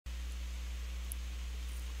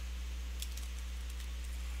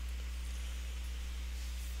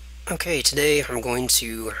Okay, today I'm going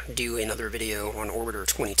to do another video on Orbiter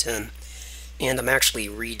 2010, and I'm actually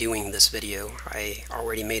redoing this video. I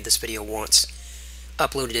already made this video once,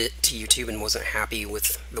 uploaded it to YouTube and wasn't happy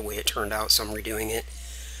with the way it turned out, so I'm redoing it.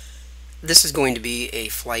 This is going to be a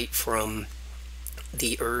flight from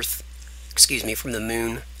the Earth, from the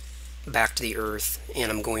Moon back to the Earth, and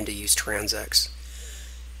I'm going to use TransX.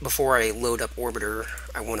 Before I load up Orbiter,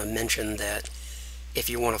 I want to mention that if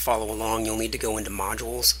you want to follow along, you'll need to go into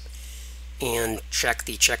Modules and check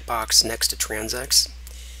the checkbox next to TransX.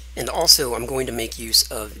 And also, I'm going to make use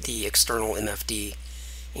of the external MFD,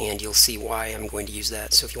 and you'll see why I'm going to use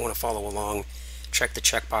that. So if you want to follow along, check the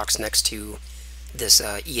checkbox next to this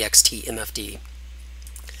EXT MFD.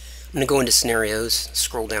 I'm going to go into Scenarios,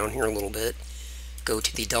 scroll down here a little bit, go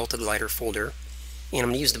to the Delta Glider folder, and I'm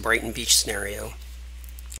going to use the Brighton Beach scenario.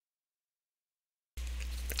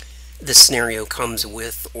 This scenario comes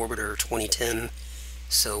with Orbiter 2010,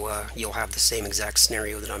 so you'll have the same exact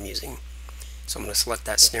scenario that I'm using. So I'm going to select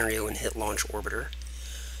that scenario and hit Launch Orbiter.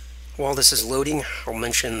 While this is loading, I'll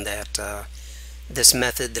mention that this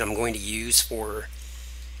method that I'm going to use for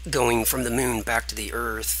going from the Moon back to the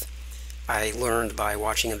Earth, I learned by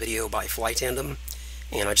watching a video by Flight Tandem,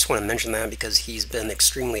 and I just want to mention that because he's been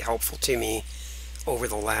extremely helpful to me over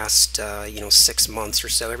the last 6 months or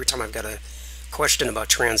so. Every time I've got a question about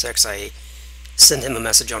TransX, I send him a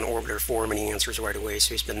message on Orbiter forum and he answers right away,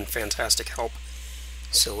 so he's been fantastic help.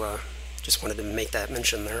 So just wanted to make that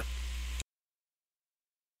mention there.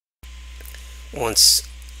 Once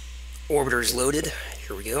Orbiter is loaded,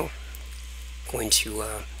 here we go. I'm going to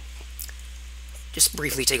just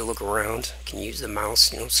briefly take a look around. You can use the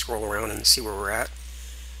mouse, scroll around and see where we're at.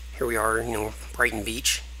 Here we are, Brighton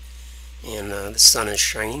Beach, and the sun is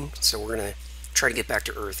shining, so we're going to try to get back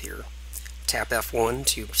to Earth here. Tap F1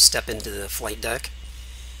 to step into the flight deck.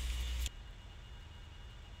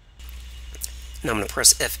 Now I'm going to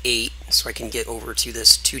press F8 so I can get over to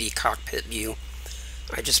this 2D cockpit view.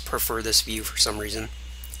 I just prefer this view for some reason.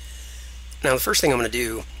 Now the first thing I'm going to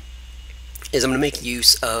do is I'm going to make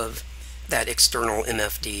use of that external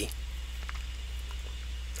MFD.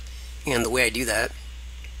 And the way I do that,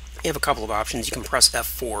 you have a couple of options. You can press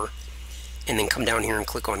F4 and then come down here and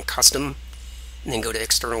click on Custom and then go to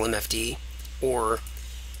External MFD, or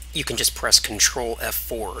you can just press Control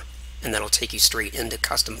F4 and that'll take you straight into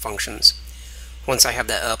Custom Functions. Once I have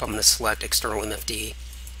that up, I'm going to select External MFD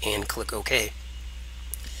and click OK.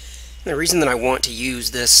 And the reason that I want to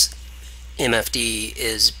use this MFD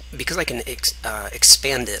is because I can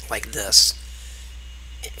expand it like this.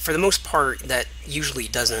 For the most part, that usually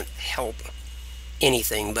doesn't help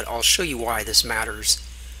anything, but I'll show you why this matters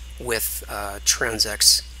with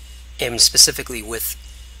TransX, and specifically with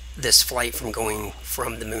this flight from going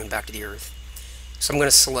from the Moon back to the Earth. So I'm going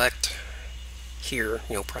to select here,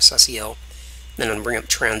 press SEL, then I'm going to bring up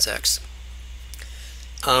TransX.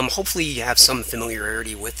 Hopefully you have some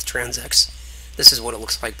familiarity with TransX. This is what it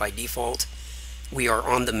looks like by default. We are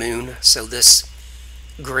on the Moon, so this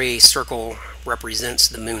gray circle represents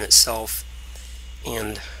the Moon itself,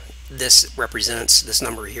 and this represents, this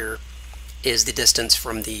number here is the distance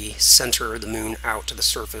from the center of the Moon out to the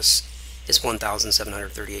surface is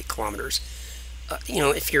 1,738 kilometers.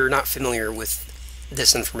 If you're not familiar with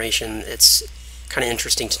this information, it's kind of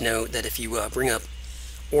interesting to note that if you bring up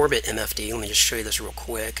Orbit MFD, let me just show you this real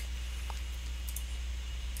quick.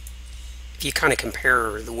 If you kind of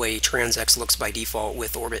compare the way TransX looks by default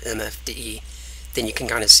with Orbit MFD, then you can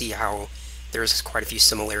kind of see how there's quite a few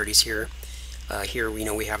similarities here. Here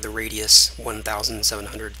we have the radius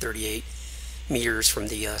 1,738 meters from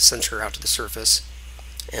the center out to the surface,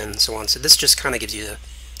 and so on. So this just kind of gives you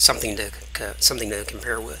something to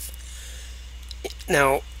compare with.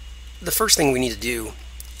 Now, the first thing we need to do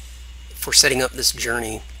for setting up this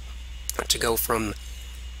journey to go from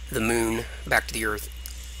the Moon back to the Earth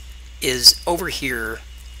is over here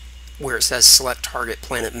where it says Select Target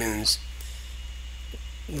Planet Moons.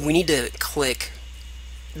 We need to click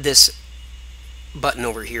this button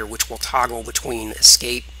over here, which will toggle between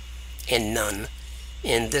Escape and None.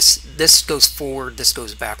 And this goes forward, this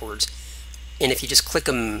goes backwards. And if you just click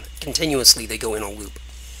them continuously, they go in a loop.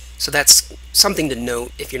 So that's something to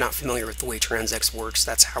note if you're not familiar with the way TransX works.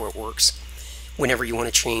 That's how it works. Whenever you want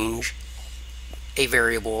to change a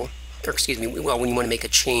variable, or when you want to make a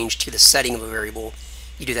change to the setting of a variable,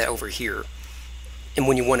 you do that over here. And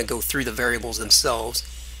when you want to go through the variables themselves,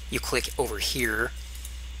 you click over here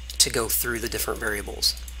to go through the different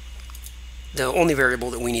variables. The only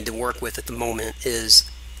variable that we need to work with at the moment is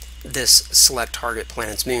this Select Target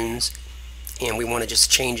Planets Moons, and we want to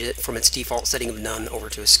just change it from its default setting of None over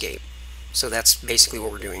to Escape. So that's basically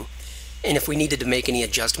what we're doing. And if we needed to make any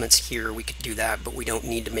adjustments here, we could do that, but we don't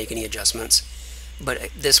need to make any adjustments. But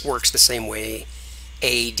this works the same way.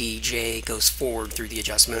 ADJ goes forward through the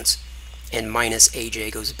adjustments, and minus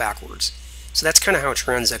AJ goes backwards. So that's kind of how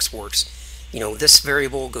TransX works. You know, this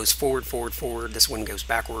variable goes forward, forward, forward, this one goes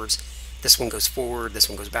backwards, this one goes forward, this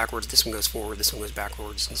one goes backwards, this one goes forward, this one goes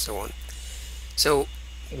backwards, and so on. So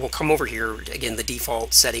we'll come over here, again, the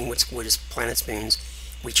default setting, which is planets, moons,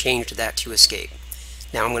 we changed that to escape.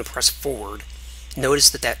 Now I'm going to press forward. Notice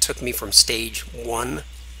that that took me from stage 1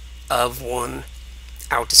 of 1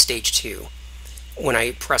 out to stage 2. When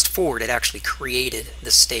I pressed forward, it actually created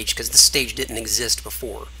this stage, because this stage didn't exist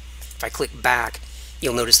before. If I click back,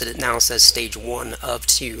 you'll notice that it now says stage 1 of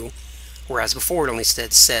 2, whereas before it only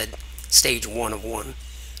said stage 1 of 1.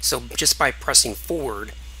 So just by pressing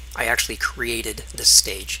forward, I actually created this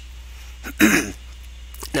stage.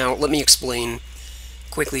 Now let me explain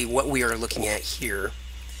quickly what we are looking at here.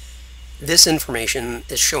 This information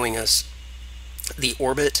is showing us the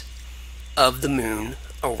orbit of the moon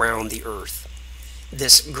around the Earth.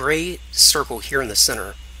 This gray circle here in the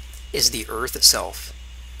center is the Earth itself,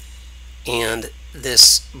 and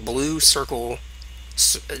this blue circle,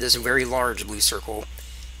 this very large blue circle,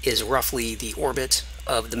 is roughly the orbit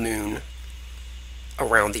of the moon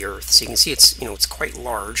around the Earth. So you can see it's quite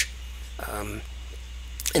large, and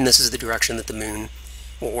this is the direction that the moon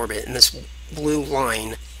will orbit. And this blue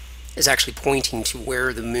line is actually pointing to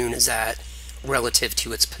where the moon is at relative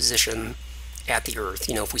to its position at the Earth.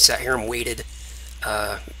 You know, if we sat here and waited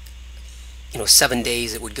 7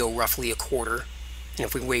 days, it would go roughly a quarter. And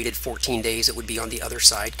if we waited 14 days, it would be on the other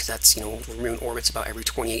side, because that's, the moon orbits about every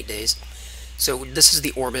 28 days. So this is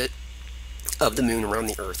the orbit of the moon around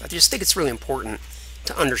the Earth. I just think it's really important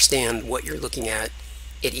to understand what you're looking at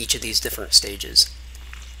each of these different stages.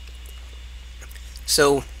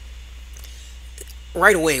 So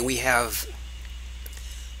right away we have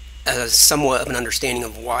somewhat of an understanding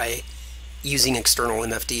of why using external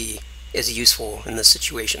MFD is useful in this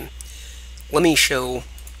situation. Let me show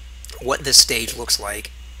what this stage looks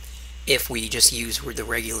like if we just use the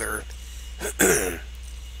regular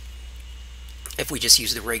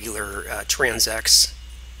TransX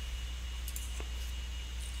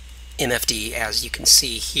MFD, as you can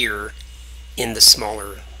see here in the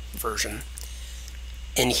smaller version.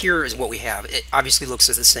 And here is what we have. It obviously looks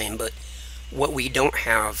the same, but what we don't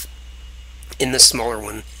have in the smaller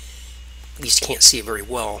one, at least you can't see it very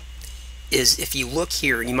well, is if you look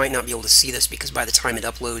here, and you might not be able to see this because by the time it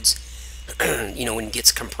uploads, when it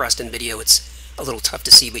gets compressed in video, it's a little tough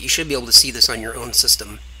to see, but you should be able to see this on your own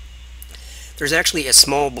system. There's actually a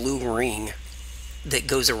small blue ring that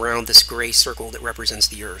goes around this gray circle that represents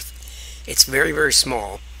the Earth. It's very, very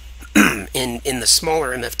small. In the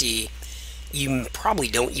smaller MFD, you probably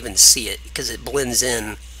don't even see it because it blends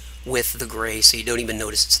in with the gray, so you don't even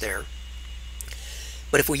notice it's there.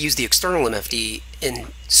 But if we use the external MFD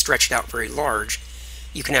and stretch it out very large,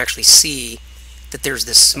 you can actually see that there's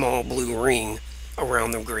this small blue ring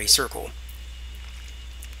around the gray circle.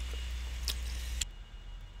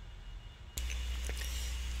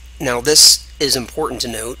 Now this is important to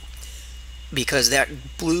note because that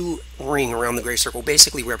blue ring around the gray circle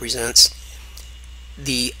basically represents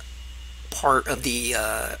the part of the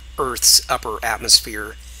Earth's upper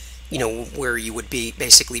atmosphere, where you would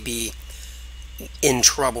basically be in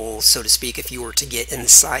trouble, so to speak. If you were to get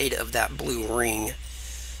inside of that blue ring,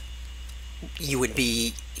 you would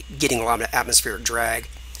be getting a lot of atmospheric drag.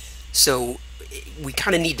 So we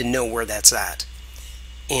kind of need to know where that's at.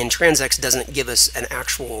 And TransX doesn't give us an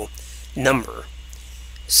actual number.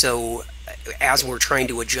 So as we're trying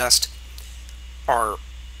to adjust our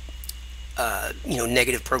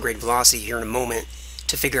negative prograde velocity here in a moment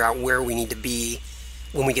to figure out where we need to be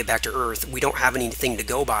when we get back to Earth, we don't have anything to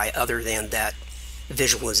go by other than that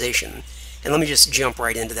visualization. And let me just jump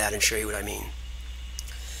right into that and show you what I mean.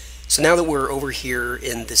 So now that we're over here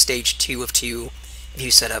in the stage 2 of 2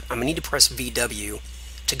 view setup, I'm going to need to press VW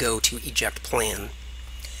to go to eject plan.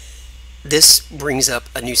 This brings up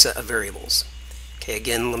a new set of variables. Okay,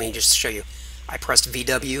 again, let me just show you. I pressed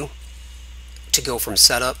VW to go from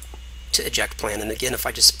setup to eject plan, and again, if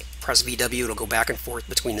I just press VW, it'll go back and forth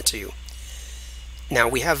between the two. Now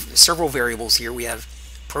we have several variables here. We have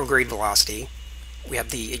prograde velocity, we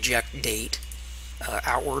have the eject date,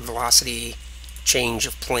 outward velocity, change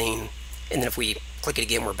of plane, and then if we click it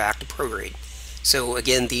again, we're back to prograde. So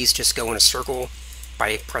again, these just go in a circle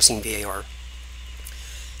by pressing VAR.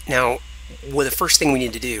 Now, the first thing we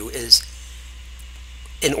need to do is,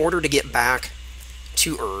 in order to get back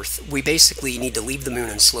to Earth, we basically need to leave the moon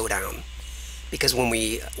and slow down, because when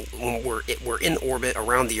we're in orbit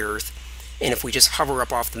around the Earth, And if we just hover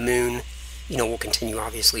up off the moon, we'll continue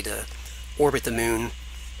obviously to orbit the moon,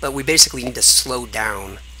 but we basically need to slow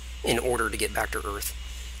down in order to get back to Earth.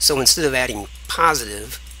 So instead of adding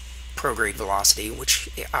positive prograde velocity, which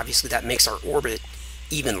obviously that makes our orbit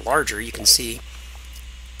even larger, you can see,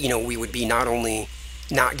 we would be not only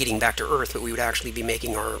not getting back to Earth, but we would actually be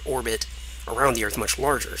making our orbit around the Earth much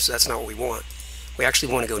larger. So that's not what we want. We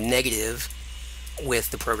actually want to go negative with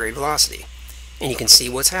the prograde velocity. And you can see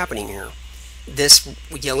what's happening here. This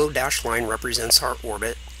yellow dashed line represents our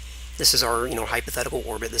orbit. This is our hypothetical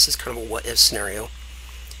orbit. This is kind of a what-if scenario.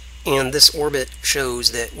 And this orbit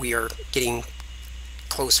shows that we are getting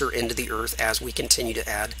closer into the Earth as we continue to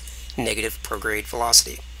add negative prograde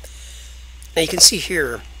velocity. Now you can see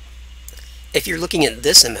here, if you're looking at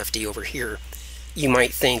this MFD over here, you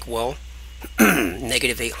might think, well,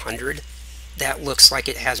 negative 800, that looks like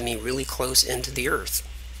it has me really close into the Earth.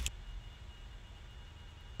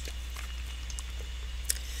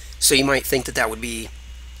 So you might think that that would be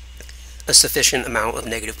a sufficient amount of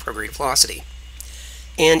negative prograde velocity.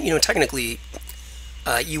 And technically,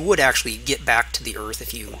 you would actually get back to the Earth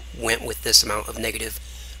if you went with this amount of negative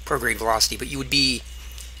prograde velocity, but you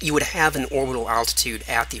would have an orbital altitude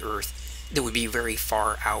at the Earth that would be very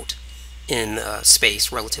far out in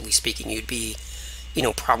space, relatively speaking. You'd be,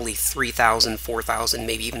 probably 3,000, 4,000,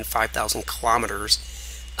 maybe even 5,000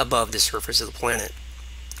 kilometers above the surface of the planet.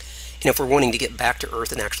 And if we're wanting to get back to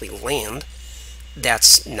Earth and actually land,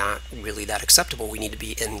 that's not really that acceptable. We need to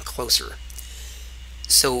be in closer.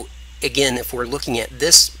 So again, if we're looking at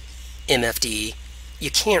this MFD, you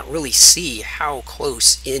can't really see how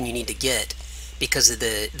close in you need to get because of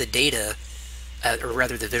the data, or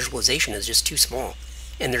rather the visualization is just too small,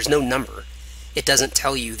 and there's no number. It doesn't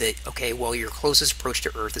tell you that, okay, well, your closest approach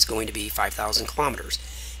to Earth is going to be 5,000 kilometers.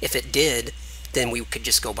 If it did, then we could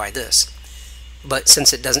just go by this. But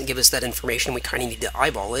since it doesn't give us that information, we kind of need to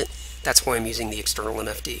eyeball it. That's why I'm using the external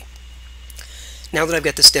MFD. Now that I've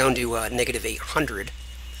got this down to negative 800,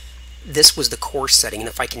 this was the course setting, and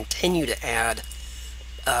if I continue to add,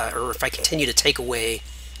 or if I continue to take away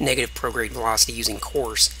negative prograde velocity using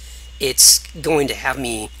course, it's going to have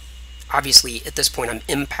me, obviously at this point I'm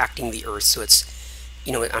impacting the Earth, so it's,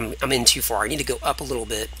 I'm in too far. I need to go up a little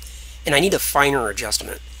bit, and I need a finer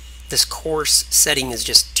adjustment. This course setting is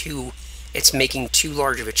just it's making too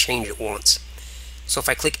large of a change at once. So if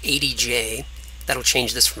I click ADJ, that'll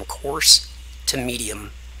change this from coarse to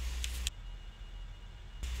medium.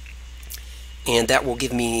 And that will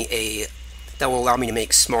give me that will allow me to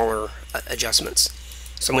make smaller adjustments.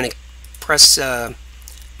 So I'm going to press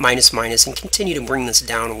minus minus and continue to bring this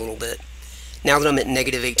down a little bit. Now that I'm at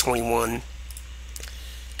negative 821,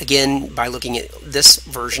 again, by looking at this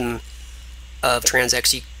version of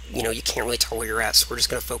TransX, you can't really tell where you're at, so we're just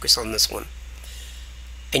going to focus on this one.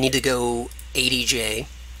 I need to go ADJ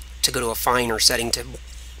to go to a finer setting to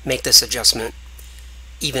make this adjustment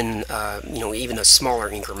even, even a smaller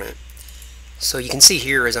increment. So you can see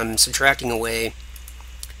here as I'm subtracting away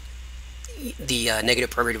the negative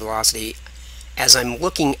prograde velocity, as I'm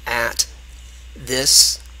looking at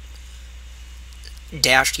this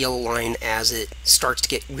dashed yellow line as it starts to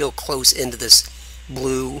get real close into this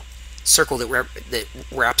blue circle that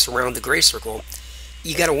wraps around the gray circle,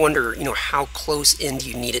 you got to wonder, how close in do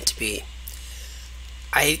you need it to be?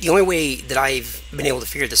 The only way that I've been able to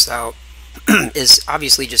figure this out is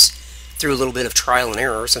obviously just through a little bit of trial and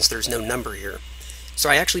error, since there's no number here. So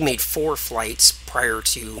I actually made 4 flights prior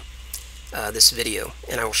to this video,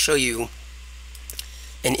 and I will show you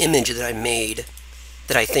an image that I made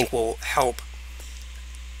that I think will help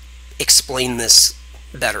explain this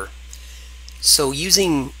better. So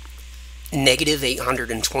using negative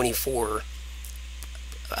 824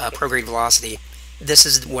 prograde velocity, this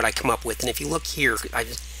is what I come up with. And if you look here,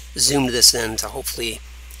 I've zoomed this in to hopefully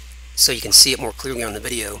so you can see it more clearly on the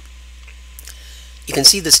video. You can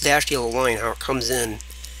see this dashed yellow line, how it comes in,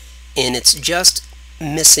 and it's just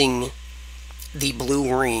missing the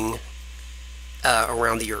blue ring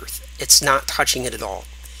around the Earth. It's not touching it at all.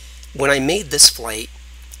 When I made this flight,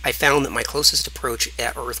 I found that my closest approach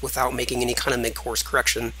at Earth without making any kind of mid-course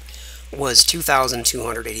correction was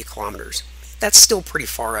 2,280 kilometers. That's still pretty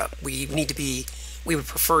far up. We would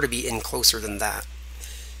prefer to be in closer than that.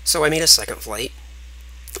 So I made a second flight,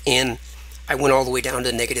 and I went all the way down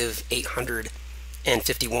to negative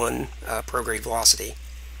 851 prograde velocity.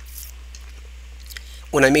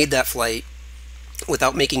 When I made that flight,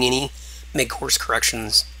 without making any mid-course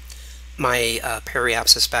corrections, my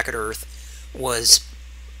periapsis back at Earth was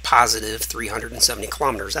positive 370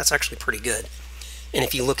 kilometers. That's actually pretty good. And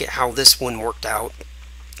if you look at how this one worked out,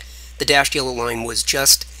 the dashed yellow line was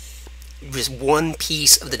just just one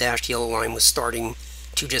piece of the dashed yellow line was starting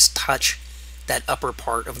to just touch that upper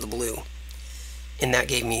part of the blue, and that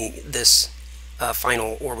gave me this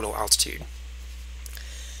final orbital altitude.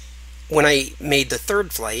 When I made the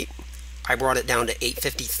third flight, I brought it down to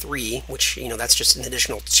 853, which, that's just an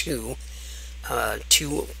additional two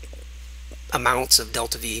amounts of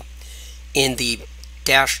delta V, and the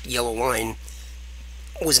dashed yellow line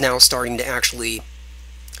was now starting to actually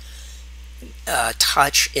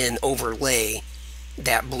touch and overlay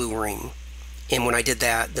that blue ring. And when I did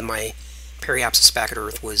that, then my periapsis back at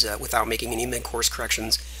Earth was, without making any mid-course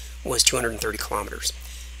corrections, was 230 kilometers.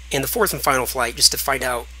 And the fourth and final flight, just to find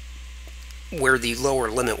out where the lower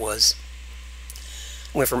limit was,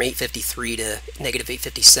 went from 853 to negative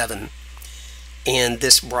 857, and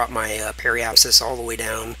this brought my periapsis all the way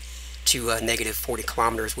down to negative 40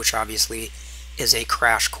 kilometers, which obviously is a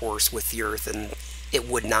crash course with the Earth, and it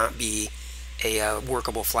would not be a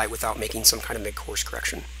workable flight without making some kind of mid-course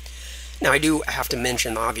correction. Now, I do have to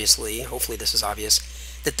mention, obviously, hopefully this is obvious,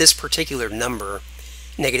 that this particular number,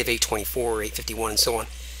 negative 824, 851, and so on,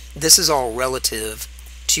 this is all relative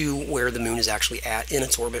to where the Moon is actually at in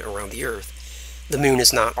its orbit around the Earth. The Moon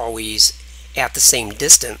is not always at the same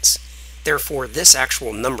distance. Therefore, this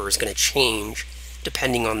actual number is going to change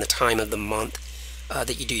depending on the time of the month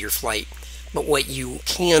that you do your flight. But what you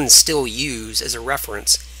can still use as a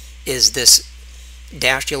reference is this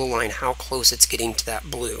dashed yellow line, how close it's getting to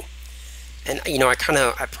that blue. And I'm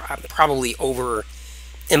probably over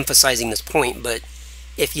emphasizing this point, but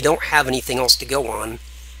if you don't have anything else to go on,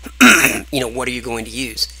 what are you going to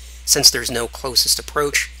use? Since there's no closest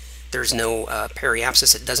approach, there's no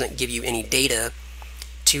periapsis, it doesn't give you any data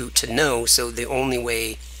to know, so the only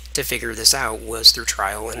way to figure this out was through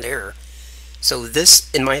trial and error. So this,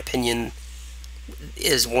 in my opinion,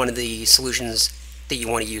 is one of the solutions that you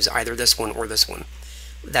want to use, either this one or this one.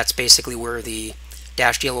 That's basically where the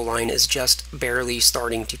dashed yellow line is just barely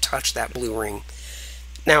starting to touch that blue ring.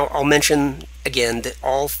 Now, I'll mention again that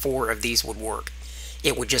all four of these would work.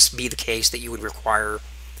 It would just be the case that you would require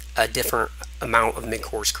a different amount of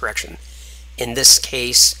mid-course correction. In this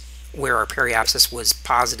case, where our periapsis was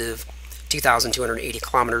positive 2,280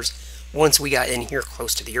 kilometers, once we got in here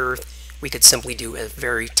close to the Earth, we could simply do a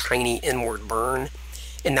very tiny inward burn,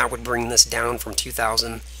 and that would bring this down from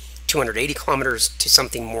 2,280 kilometers to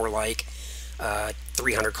something more like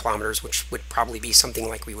 300 kilometers, which would probably be something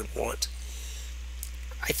like we would want.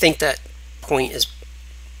 I think that point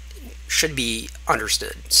should be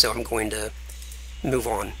understood, so I'm going to move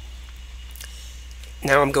on.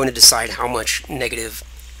 Now I'm going to decide how much negative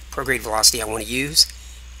prograde velocity I want to use,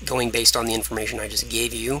 going based on the information I just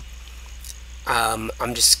gave you.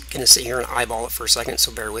 I'm just going to sit here and eyeball it for a second,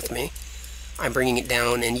 so bear with me. I'm bringing it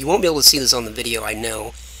down, and you won't be able to see this on the video, I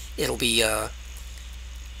know. It'll be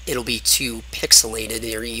too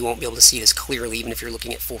pixelated, or you won't be able to see it as clearly even if you're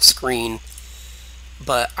looking at full screen.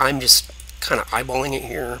 But I'm just kind of eyeballing it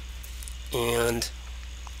here, and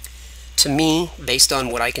to me, based on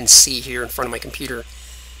what I can see here in front of my computer,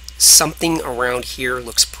 something around here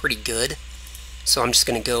looks pretty good. So I'm just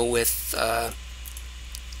going to go with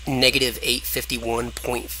negative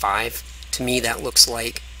 851.5. To me, that looks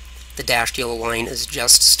like the dashed yellow line is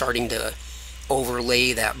just starting to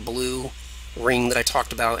overlay that blue ring that I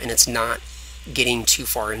talked about, and it's not getting too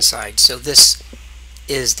far inside. So this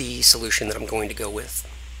is the solution that I'm going to go with.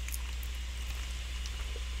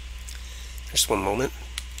 Just one moment.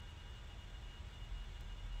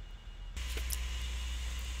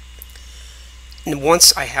 And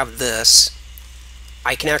once I have this,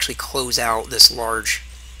 I can actually close out this large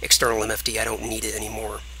external MFD. I don't need it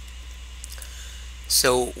anymore.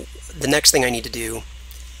 So the next thing I need to do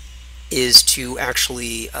is to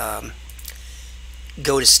actually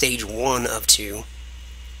go to stage 1 of 2,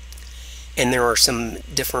 and there are some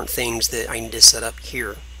different things that I need to set up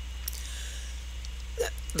here.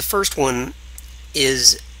 The first one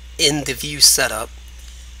is in the view setup.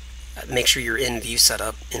 Make sure you're in view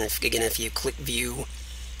setup, and if you click view,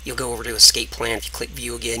 you'll go over to escape plan. If you click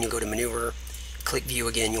view again, you'll go to maneuver. Click view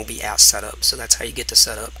again, you'll be at setup. So that's how you get to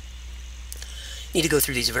setup. You need to go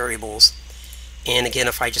through these variables, and again,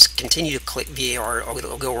 if I just continue to click VAR,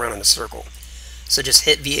 it'll go around in a circle. So just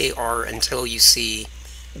hit VAR until you see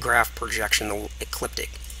graph projection, the ecliptic,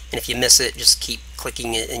 and if you miss it, just keep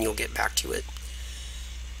clicking it and you'll get back to it.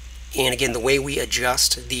 And again, the way we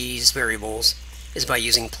adjust these variables is by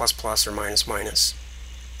using plus plus or minus minus.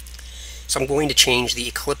 So I'm going to change the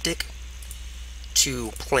ecliptic to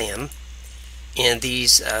plan, and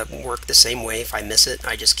these work the same way. If I miss it,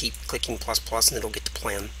 I just keep clicking plus plus and it'll get to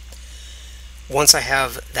plan. Once I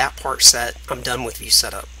have that part set, I'm done with view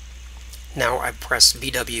setup. Now I press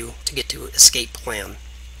VW to get to escape plan.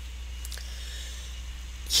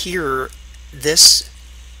 Here, this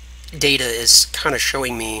data is kind of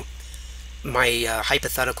showing me my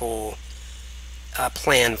hypothetical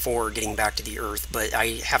plan for getting back to the Earth, but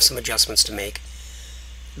I have some adjustments to make.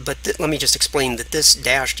 But let me just explain that this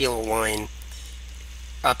dashed yellow line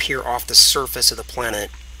up here off the surface of the planet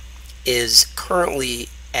is currently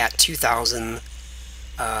at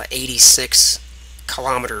 2,086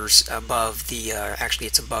 kilometers above the actually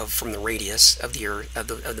it's above from the radius of the Earth, of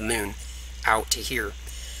the moon out to here.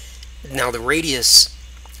 Now the radius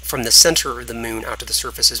from the center of the moon out to the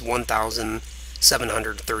surface is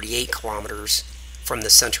 1,738 kilometers from the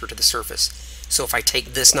center to the surface. So if I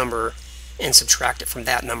take this number and subtract it from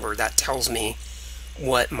that number, that tells me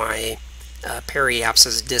what my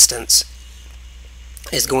periapsis distance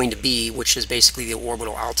is going to be, which is basically the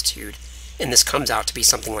orbital altitude, and this comes out to be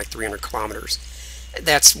something like 300 kilometers.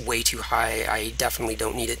 That's way too high. I definitely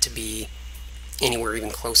don't need it to be anywhere even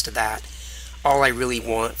close to that. All I really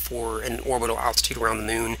want for an orbital altitude around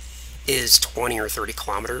the moon is 20 or 30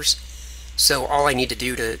 kilometers. So all I need to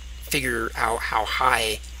do to figure out how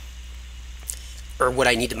high, or what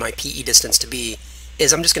I need my PE distance to be,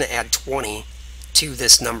 is I'm just going to add 20 to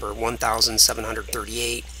this number,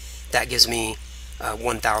 1,738. That gives me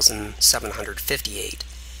 1,758.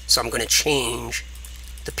 So I'm going to change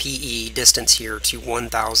the PE distance here to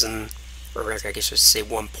 1,000, or I guess I should say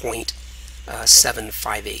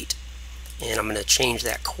 1.758. And I'm going to change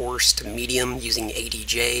that course to medium using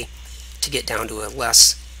ADJ to get down to a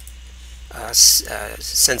less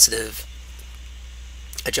sensitive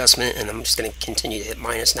adjustment, and I'm just going to continue to hit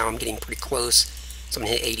minus. Now I'm getting pretty close, so I'm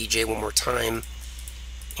going to hit ADJ one more time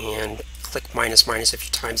and click minus minus a few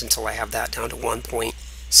times until I have that down to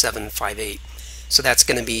 1.758. So that's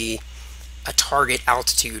going to be a target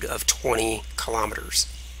altitude of 20 kilometers.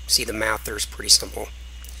 See, the math there is pretty simple.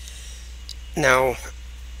 Now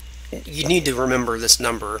you need to remember this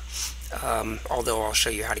number, although I'll show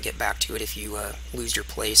you how to get back to it if you lose your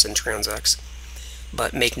place in TransX.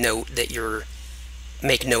 But make note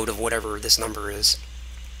of whatever this number is.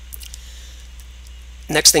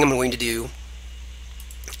 Next thing I'm going to do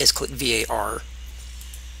is click VAR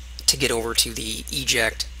to get over to the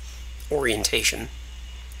eject orientation.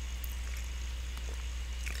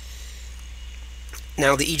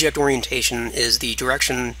 Now the eject orientation is the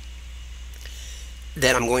direction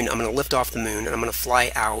that I'm going to lift off the moon, and I'm going to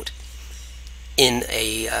fly out in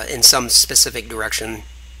some specific direction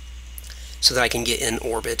so that I can get in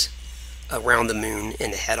orbit around the moon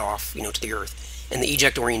and head off, to the Earth. And the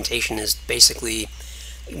eject orientation is basically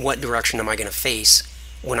what direction am I going to face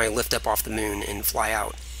when I lift up off the moon and fly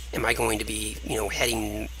out. Am I going to be,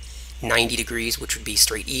 heading 90 degrees, which would be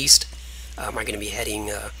straight east? Am I going to be heading,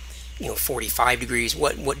 45 degrees?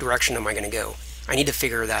 What direction am I going to go? I need to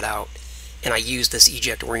figure that out, and I use this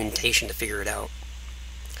eject orientation to figure it out.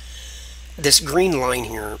 This green line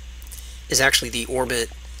here is actually the orbit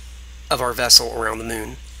of our vessel around the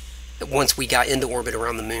moon. Once we got into orbit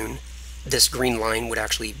around the moon, this green line would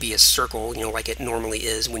actually be a circle, like it normally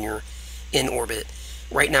is when you're in orbit.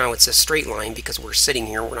 Right now it's a straight line because we're sitting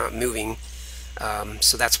here, we're not moving,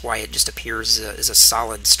 so that's why it just appears as a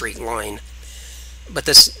solid straight line. But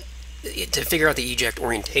to figure out the eject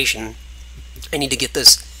orientation, I need to get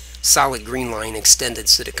this solid green line extended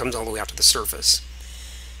so that it comes all the way out to the surface.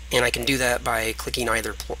 And I can do that by clicking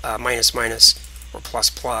either minus minus or plus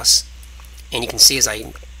plus, and you can see as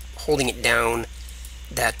I'm holding it down,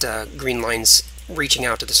 that green line's reaching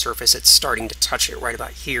out to the surface. It's starting to touch it right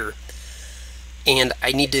about here, and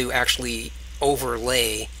I need to actually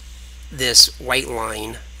overlay this white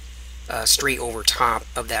line straight over top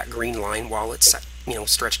of that green line while it's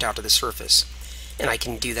stretched out to the surface. And I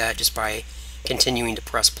can do that just by continuing to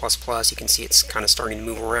press plus plus. You can see it's kind of starting to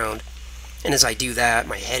move around, and as I do that,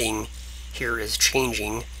 my heading here is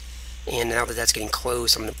changing. And now that that's getting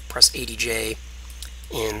close, I'm going to press ADJ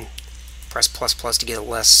and press plus plus to get a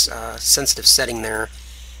less sensitive setting there.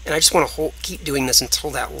 And I just want to keep doing this until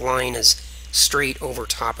that line is straight over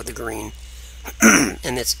top of the green.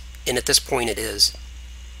 and at this point it is.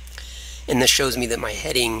 And this shows me that my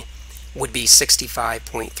heading would be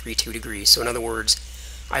 65.32 degrees. So in other words,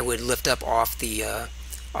 I would lift up off the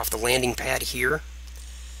landing pad here.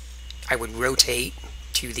 I would rotate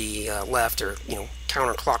to the left, or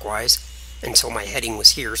counterclockwise, until my heading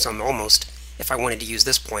was here. So I'm almost, if I wanted to use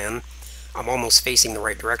this plan, I'm almost facing the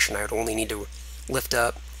right direction. I would only need to lift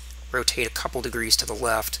up, rotate a couple degrees to the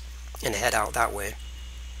left, and head out that way.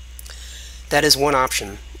 That is one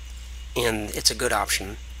option, and it's a good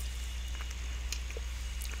option.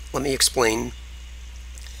 Let me explain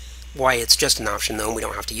why it's just an option, though, and we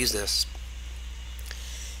don't have to use this.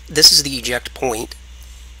 this is the eject point.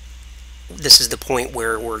 This is the point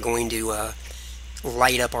where we're going to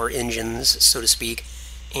light up our engines, so to speak,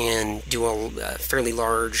 and do a fairly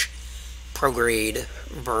large prograde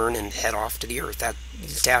burn and head off to the Earth. That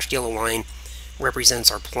dashed yellow line represents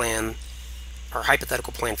our plan, our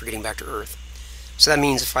hypothetical plan for getting back to Earth. So that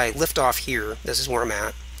means if I lift off here, this is where I'm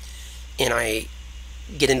at, and I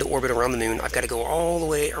get into orbit around the moon, I've got to go all the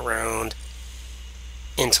way around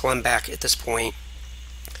until I'm back at this point,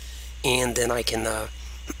 and then I can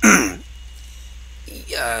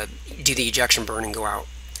do the ejection burn and go out.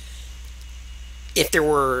 If there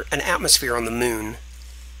were an atmosphere on the moon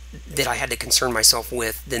that I had to concern myself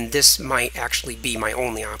with, then this might actually be my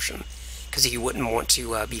only option, because you wouldn't want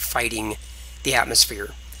to be fighting the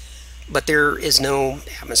atmosphere. But there is no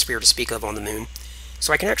atmosphere to speak of on the moon,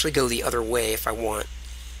 so I can actually go the other way if I want.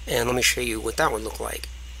 And let me show you what that would look like.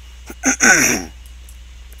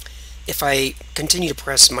 If I continue to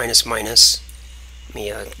press minus minus, let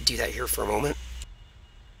me do that here for a moment.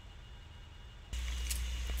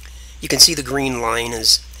 You can see the green line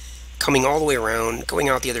is coming all the way around, going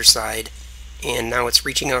out the other side, and now it's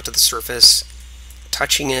reaching out to the surface,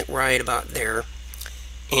 touching it right about there.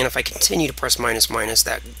 And if I continue to press minus minus,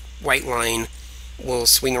 that white line will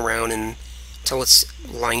swing around until it's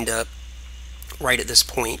lined up right at this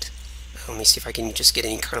point. Let me see if I can just get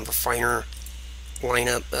any kind of a finer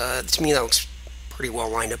lineup. To me, that looks pretty well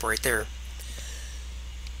lined up right there.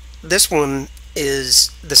 This one is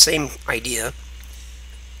the same idea.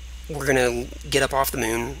 We're going to get up off the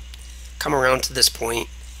moon, come around to this point,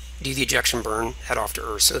 do the ejection burn, head off to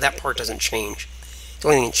Earth. So that part doesn't change. The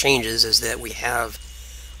only thing that changes is that we have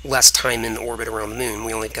less time in orbit around the moon.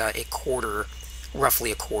 We only got a quarter,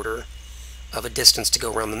 roughly a quarter, of a distance to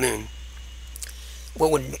go around the moon.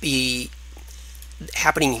 What would be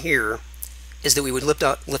happening here is that we would lift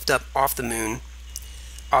up off the moon,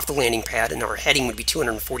 off the landing pad, and our heading would be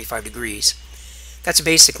 245 degrees. That's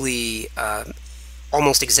basically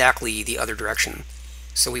almost exactly the other direction.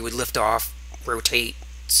 So we would lift off, rotate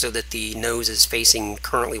so that the nose is facing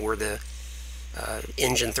currently where the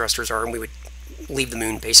engine thrusters are, and we would leave the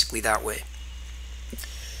moon basically that way.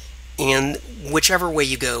 And whichever way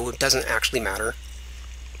you go, it doesn't actually matter.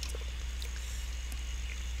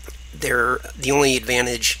 The only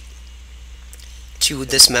advantage to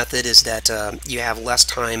this method is that you have less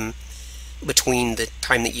time between the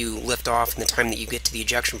time that you lift off and the time that you get to the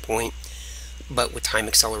ejection point. But with time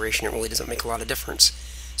acceleration, it really doesn't make a lot of difference.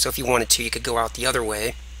 So if you wanted to, you could go out the other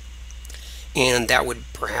way, and that would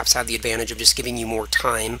perhaps have the advantage of just giving you more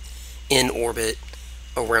time in orbit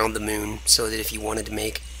around the moon, so that if you wanted to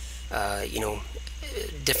make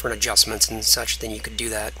different adjustments and such, then you could do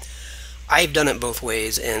that. I've done it both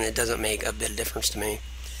ways, and it doesn't make a bit of difference to me.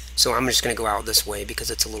 So I'm just going to go out this way because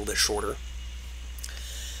it's a little bit shorter.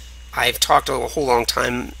 I've talked a whole long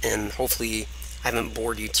time, and hopefully I haven't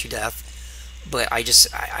bored you to death. But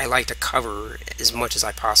I like to cover as much as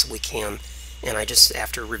I possibly can, and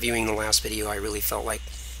after reviewing the last video, I really felt like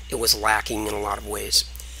it was lacking in a lot of ways.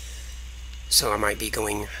 So I might be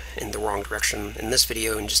going in the wrong direction in this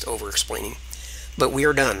video and just over explaining. But we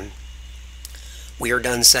are done. We are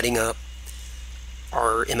done setting up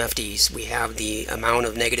our MFDs. We have the amount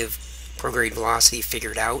of negative prograde velocity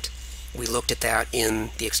figured out. We looked at that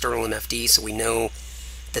in the external MFD, so we know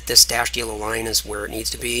that this dashed yellow line is where it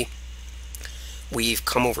needs to be. We've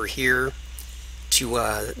come over here to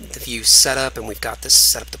the view setup, and we've got this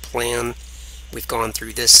set up the plan. We've gone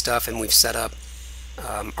through this stuff, and we've set up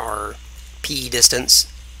our PE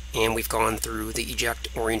distance, and we've gone through the eject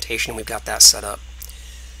orientation, and we've got that set up.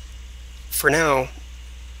 For now,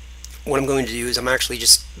 what I'm going to do is I'm actually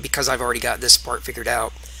just, because I've already got this part figured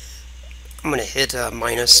out, I'm going to hit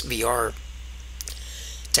minus VR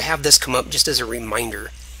to have this come up just as a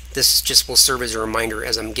reminder. This just will serve as a reminder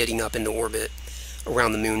as I'm getting up into orbit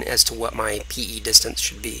around the moon as to what my PE distance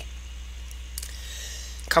should be.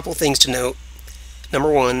 A couple things to note.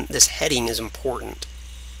 Number one, this heading is important.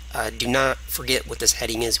 Do not forget what this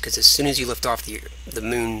heading is, because as soon as you lift off the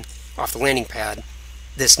moon, off the landing pad,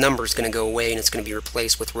 this number is going to go away and it's going to be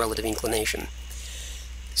replaced with relative inclination.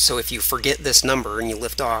 So if you forget this number and you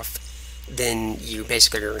lift off, then you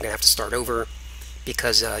basically are going to have to start over,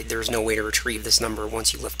 because there's no way to retrieve this number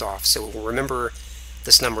once you lift off. So remember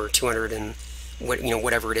this number, 200 and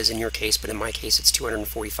whatever it is in your case, but in my case it's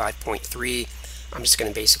 245.3. I'm just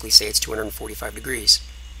going to basically say it's 245 degrees.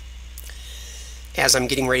 As I'm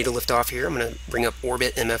getting ready to lift off here, I'm going to bring up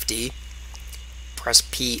Orbit MFD, press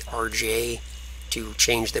PRJ to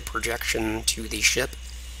change the projection to the ship,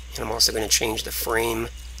 and I'm also going to change the frame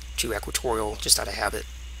to equatorial just out of habit.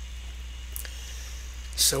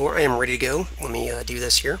 So I am ready to go. Let me do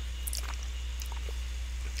this here.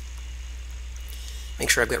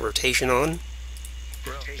 Make sure I've got rotation on.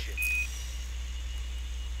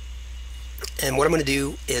 And what I'm going to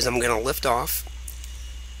do is I'm going to lift off,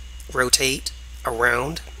 rotate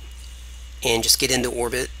around, and just get into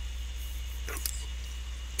orbit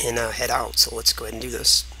and head out. So let's go ahead and do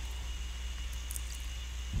this.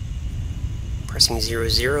 Pressing 0,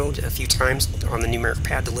 0 a few times on the numeric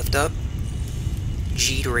pad to lift up,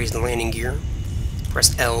 G to raise the landing gear,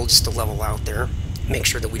 press L just to level out there, make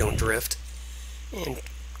sure that we don't drift, and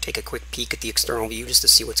take a quick peek at the external view just to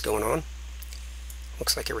see what's going on.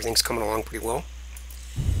 Looks like everything's coming along pretty well.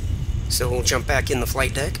 So we'll jump back in the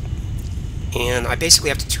flight deck, and I basically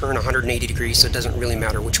have to turn 180 degrees, so it doesn't really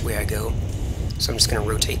matter which way I go. So I'm just going to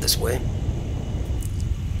rotate this way.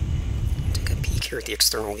 Take a peek here at the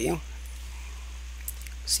external view.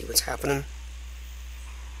 See what's happening.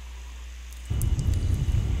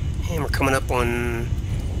 And we're coming up on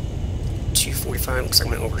 245. Looks like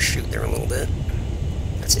I'm going to overshoot there a little bit.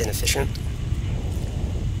 That's inefficient.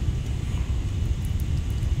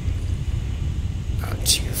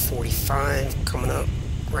 245 coming up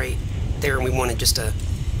right there, and we wanted just a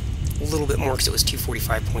little bit more because it was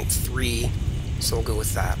 245.3, so we'll go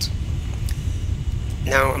with that.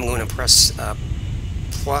 Now I'm going to press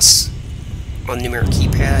plus on the numeric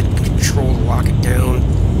keypad, control to lock it down,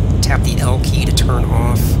 tap the L key to turn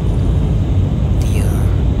off the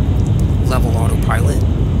level autopilot,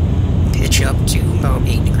 pitch up to about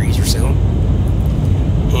 8 degrees or so,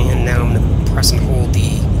 and now I'm going to press and hold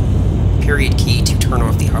the period key to turn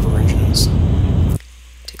off the hover engines.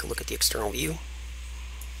 Take a look at the external view.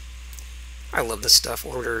 I love this stuff.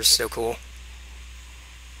 Orbiter is so cool.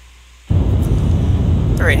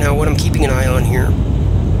 Alright, now what I'm keeping an eye on here,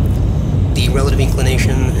 the relative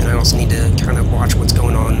inclination, and I also need to kind of watch what's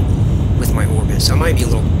going on with my orbit. So I might be a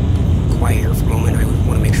little quiet here for a moment. I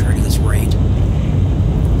want to make sure I do this right.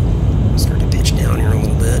 Start to pitch down here a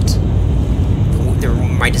little bit.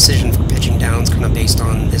 My decision for pitching down is kind of based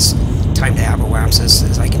on this time to apoapsis.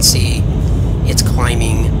 As I can see, it's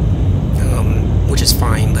climbing, which is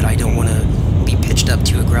fine, but I don't want to be pitched up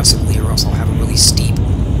too aggressively, or else I'll have a really steep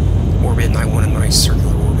orbit, and I want a nice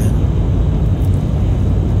circular orbit.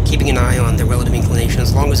 Keeping an eye on the relative inclination.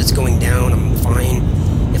 As long as it's going down, I'm fine.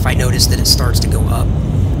 If I notice that it starts to go up,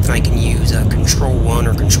 then I can use Control 1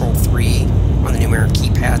 or Control 3 on the numeric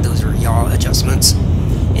keypad. Those are yaw adjustments.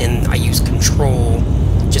 And I use Control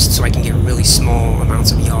just so I can get really small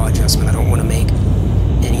amounts of yaw adjustment. I don't want to make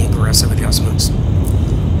any aggressive adjustments.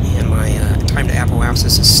 And my time to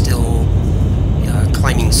apoapsis is still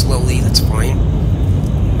climbing slowly. That's fine.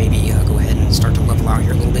 Maybe go ahead and start to level out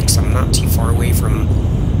here a little bit because I'm not too far away from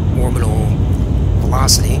orbital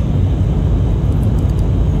velocity.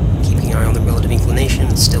 Keeping an eye on the relative inclination.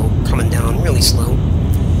 It's still coming down really slow.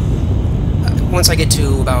 Once I get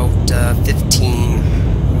to about 15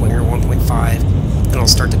 or 1.5, then I'll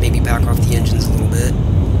start to maybe back off the engines a little bit,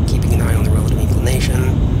 keeping an eye on the relative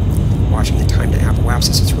inclination, watching the time to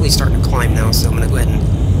apoapsis. It's really starting to climb now, so I'm going to go ahead and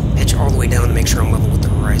pitch all the way down to make sure I'm level with the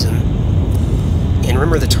horizon. And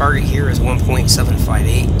remember, the target here is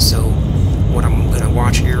 1.758, so what I'm going to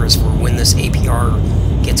watch here is for when this APR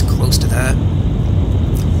gets close to that.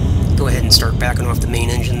 Go ahead and start backing off the main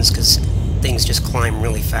engines because things just climb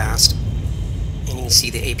really fast. And you can see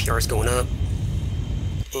the APR is going up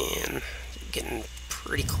and getting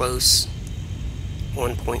pretty close.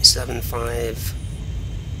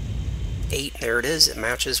 1.758, there it is. It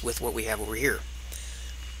matches with what we have over here.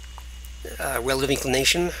 Relative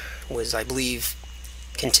inclination was, I believe,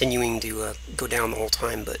 continuing to go down the whole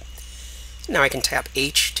time, but now I can tap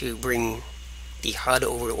H to bring the HUD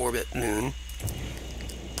over to orbit Moon.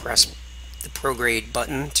 Press the Prograde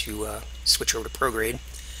button to switch over to Prograde.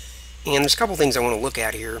 And there's a couple things I want to look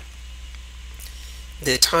at here.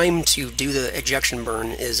 The time to do the ejection burn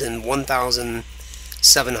is in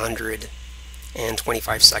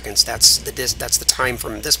 1,725 seconds. That's the time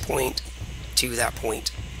from this point to that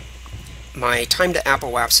point. My time to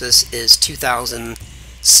apoapsis is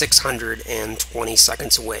 2,620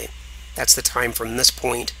 seconds away. That's the time from this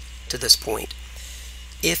point to this point.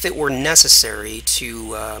 If it were necessary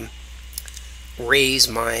to raise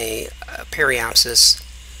my periapsis,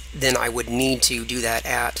 then I would need to do that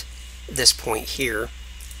at this point here.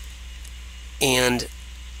 And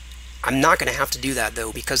I'm not going to have to do that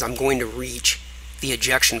though, because I'm going to reach the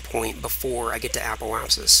ejection point before I get to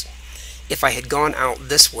apoapsis. If I had gone out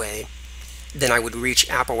this way, then I would reach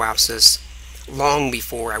apoapsis long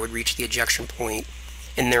before I would reach the ejection point,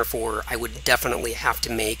 and therefore I would definitely have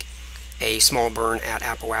to make a small burn at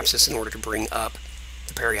apoapsis in order to bring up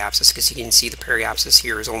the periapsis, because you can see the periapsis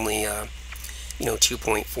here is only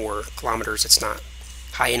 2.4 kilometers. It's not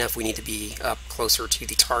high enough. We need to be up closer to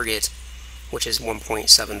the target, which is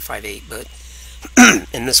 1.758. But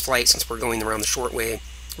in this flight, since we're going around the short way,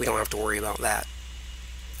 we don't have to worry about that.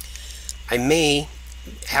 I may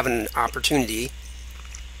have an opportunity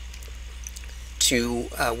to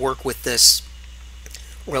work with this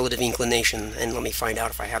relative inclination, and let me find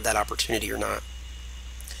out if I have that opportunity or not.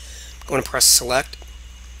 I'm going to press select.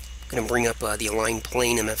 I'm going to bring up the align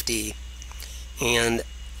plane MFD, and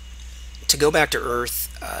to go back to Earth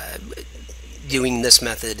doing this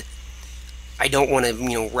method, I don't want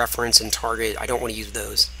to reference and target. I don't want to use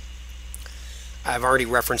those. I've already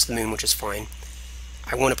referenced the moon, which is fine.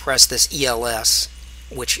 I want to press this ELS,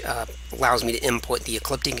 which allows me to input the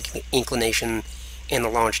ecliptic inclination and the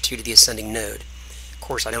longitude of the ascending node. Of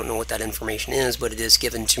course, I don't know what that information is, but it is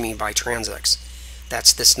given to me by TransX.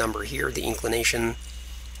 That's this number here, the inclination,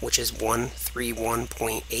 which is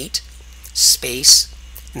 131.8, space,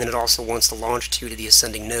 and then it also wants the longitude of the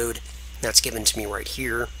ascending node, and that's given to me right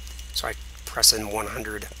here. So I press in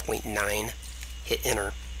 100.9, hit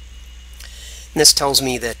enter. And this tells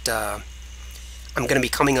me that I'm going to be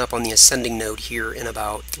coming up on the ascending node here in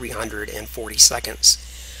about 340 seconds.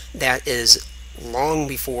 That is long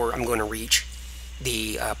before I'm going to reach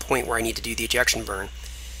the point where I need to do the ejection burn.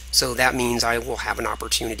 So that means I will have an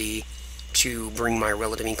opportunity to bring my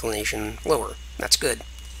relative inclination lower. That's good.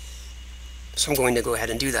 So I'm going to go ahead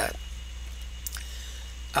and do that.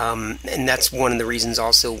 And that's one of the reasons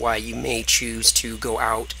also why you may choose to go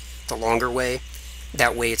out the longer way.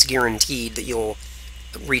 That way it's guaranteed that you'll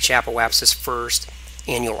reach apoapsis first,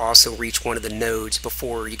 and you'll also reach one of the nodes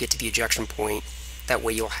before you get to the ejection point. That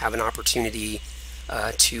way you'll have an opportunity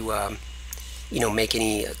to make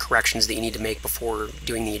any corrections that you need to make before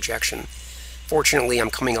doing the ejection. Fortunately, I'm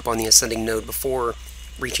coming up on the ascending node before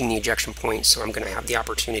reaching the ejection point, so I'm going to have the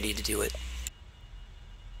opportunity to do it.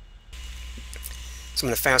 So I'm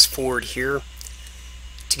going to fast forward here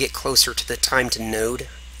to get closer to the time to node.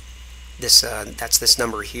 That's this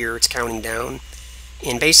number here. It's counting down,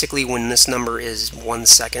 and basically when this number is 1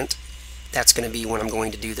 second, that's going to be when I'm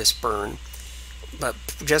going to do this burn. But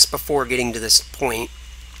just before getting to this point,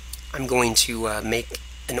 I'm going to make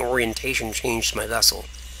an orientation change to my vessel.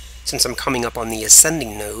 Since I'm coming up on the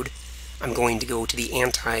ascending node, I'm going to go to the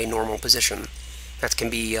anti-normal position. That can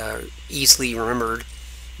be easily remembered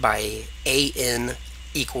by AN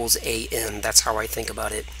equals AN. That's how I think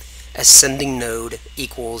about it. Ascending node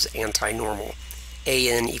equals anti-normal.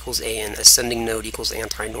 AN equals AN. Ascending node equals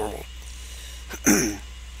anti-normal.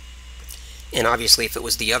 And obviously if it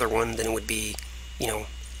was the other one, then it would be,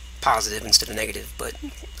 positive instead of negative, but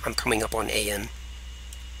I'm coming up on AN.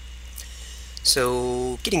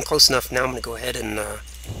 So getting close enough now, I'm going to go ahead and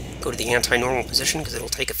go to the anti-normal position, because it'll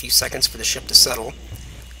take a few seconds for the ship to settle.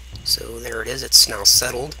 So there it is, it's now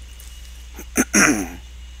settled.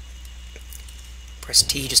 Press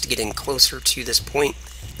T just to get in closer to this point.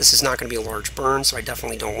 This is not going to be a large burn, so I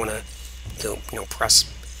definitely don't want to go, press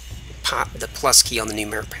the plus key on the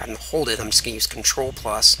numeric pad and hold it. I'm just going to use Control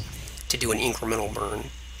plus to do an incremental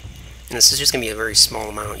burn. And this is just going to be a very small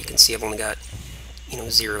amount. You can see I've only got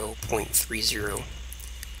 0.30.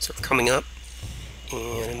 So we're coming up,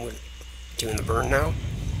 and we're doing the burn now.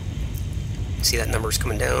 See that number is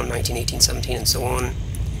coming down, 19, 18, 17, and so on.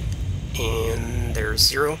 And there's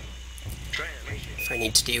 0. If I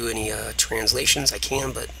need to do any translations, I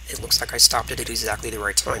can, but it looks like I stopped it at exactly the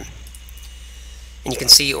right time. And you can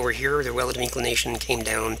see over here the relative inclination came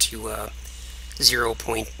down to 0.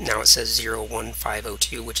 Now it says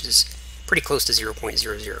 0.1502, which is pretty close to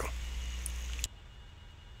 0.00.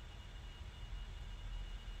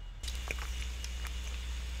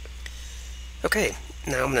 Okay,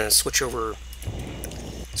 now I'm going to switch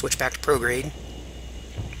back to Prograde,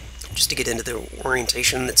 just to get into the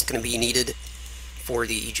orientation that's going to be needed for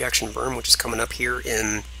the ejection burn, which is coming up here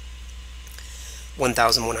in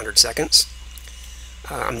 1,100 seconds.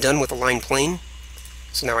 I'm done with align plane,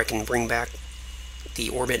 so now I can bring back the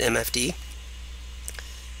orbit MFD,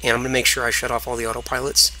 and I'm going to make sure I shut off all the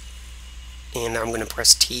autopilots, and I'm going to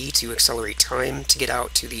press T to accelerate time to get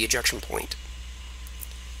out to the ejection point.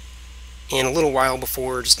 And a little while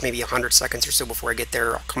before, just maybe 100 seconds or so before I get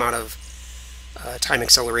there, I'll come out of time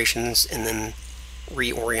accelerations and then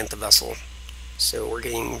reorient the vessel. So we're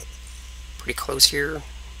getting pretty close here.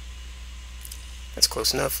 That's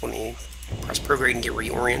close enough. Let me press Prograde and get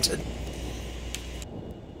reoriented.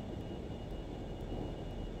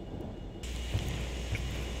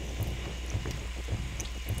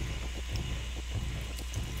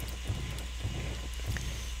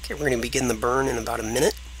 Okay, we're going to begin the burn in about a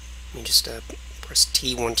minute. Let me just Press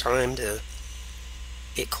T one time to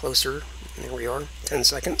get closer. And there we are, 10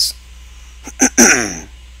 seconds.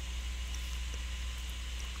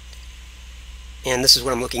 And this is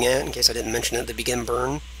what I'm looking at, in case I didn't mention it, the begin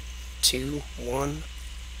burn. 2, 1,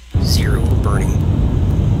 0, burning.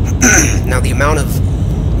 Now the amount of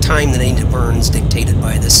time that I need to burn is dictated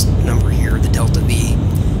by this number here, the delta V.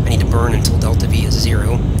 I need to burn until delta V is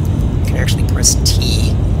 0. I can actually press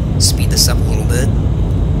T, speed this up a little bit.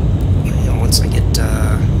 And once I get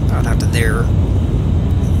about out to there,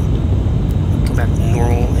 go back to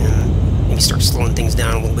normal and maybe start slowing things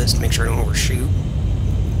down a little bit to make sure I don't overshoot.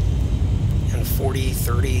 And 40,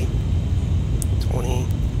 30, 20,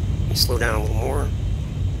 slow down a little more.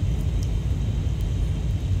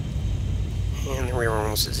 And there we are,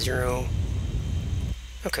 almost at 0.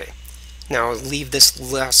 Okay, now I'll leave this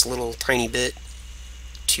last little tiny bit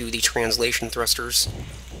to the translation thrusters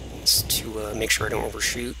to make sure I don't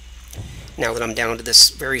overshoot. Now that I'm down to this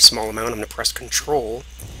very small amount, I'm going to press Control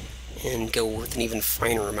and go with an even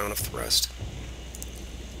finer amount of thrust.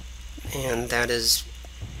 And that is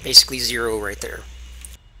basically 0 right there.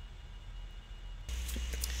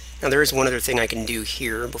 Now there is one other thing I can do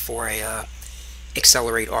here before I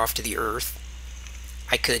accelerate off to the Earth.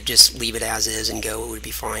 I could just leave it as is and go, it would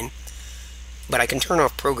be fine. But I can turn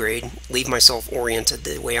off Prograde, leave myself oriented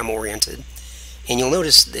the way I'm oriented. And you'll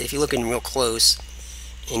notice that if you look in real close,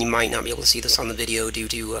 and you might not be able to see this on the video due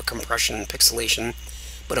to compression and pixelation,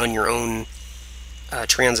 but on your own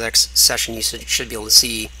TransX session you should be able to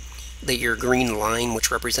see that your green line,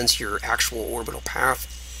 which represents your actual orbital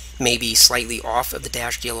path, may be slightly off of the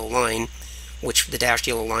dashed yellow line, which the dashed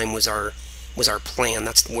yellow line was our plan.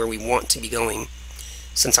 That's where we want to be going.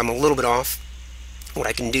 Since I'm a little bit off, what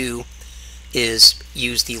I can do is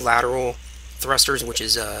use the lateral thrusters, which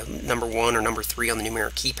is number 1 or number 3 on the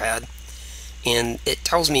numeric keypad, and it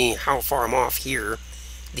tells me how far I'm off here.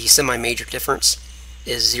 The semi-major difference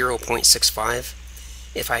is 0.65.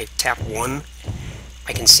 If I tap 1,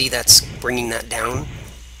 I can see that's bringing that down,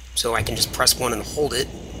 so I can just press 1 and hold it,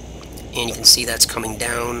 and you can see that's coming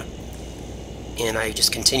down, and I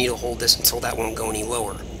just continue to hold this until that won't go any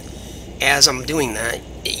lower. As I'm doing that,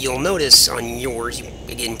 you'll notice on yours,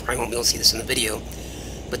 again, you probably won't be able to see this in the video,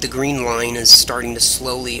 but the green line is starting to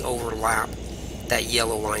slowly overlap that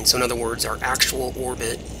yellow line. So in other words, our actual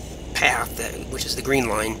orbit path, which is the green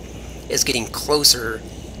line, is getting closer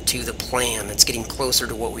to the plan. It's getting closer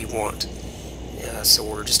to what we want. So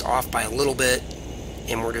we're just off by a little bit,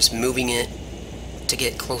 and we're just moving it to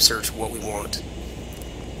get closer to what we want.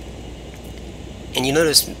 And you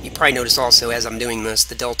probably notice also as I'm doing this,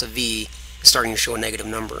 the delta V is starting to show a negative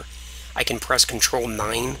number. I can press Control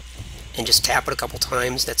 9 and just tap it a couple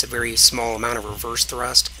times. That's a very small amount of reverse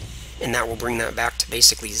thrust, and that will bring that back to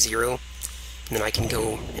basically 0. And then I can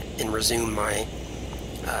go and resume my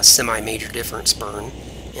semi-major difference burn.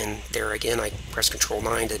 And there again, I press Control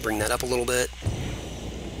 9 to bring that up a little bit.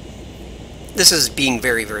 This is being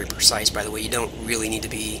very, very precise, by the way. You don't really need to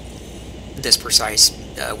be this precise.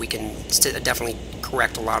 We can definitely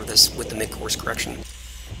correct a lot of this with the mid-course correction,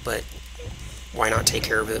 but why not take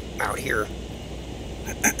care of it out here?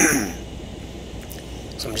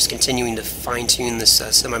 So I'm just continuing to fine-tune this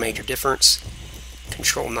semi-major difference.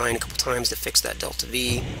 Control 9 a couple times to fix that delta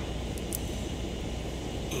V.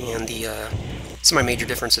 And the semi-major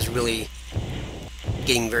difference is really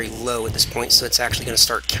getting very low at this point, so it's actually going to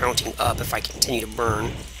start counting up if I continue to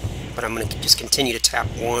burn. But I'm going to just continue to tap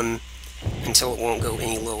 1 until it won't go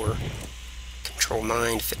any lower. Control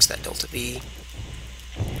 9 to fix that delta V.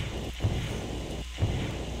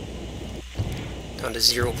 Down to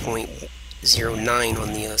 0.09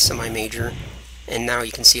 on the semi-major, and now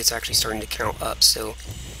you can see it's actually starting to count up. So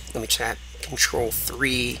let me tap Control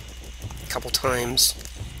 3 a couple times.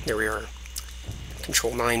 There we are.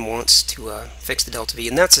 Control 9 once to fix the delta V,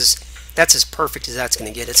 and that's as perfect as that's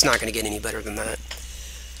going to get. It's not going to get any better than that.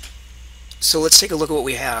 So let's take a look at what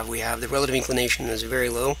we have. We have the relative inclination is very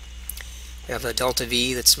low. We have a delta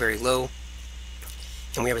V that's very low,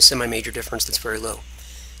 and we have a semi-major difference that's very low.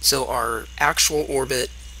 So our actual orbit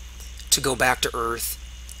to go back to Earth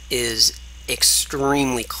is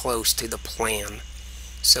extremely close to the plan.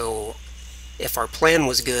 So if our plan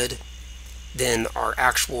was good, then our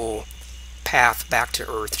actual path back to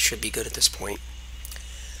Earth should be good at this point.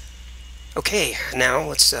 Okay, now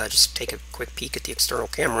let's just take a quick peek at the external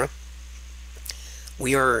camera.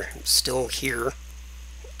 We are still here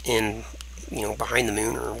in, behind the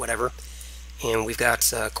moon or whatever, and we've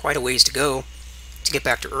got quite a ways to go to get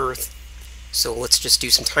back to Earth. So let's just do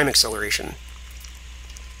some time acceleration.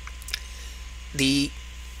 There's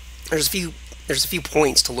a few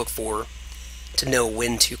points to look for to know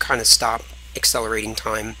when to kind of stop accelerating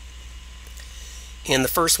time. And the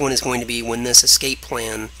first one is going to be when this escape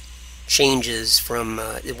plan changes from,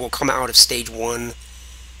 it will come out of stage 1,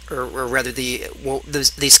 or rather the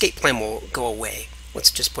escape plan will go away.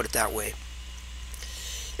 Let's just put it that way.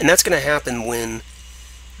 And that's going to happen when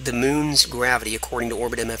the moon's gravity, according to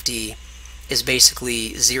Orbit MFD, is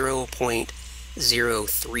basically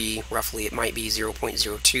 0.03 roughly. It might be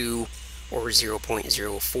 0.02 or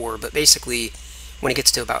 0.04, but basically when it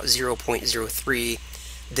gets to about 0.03,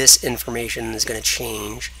 this information is going to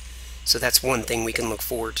change. So that's one thing we can look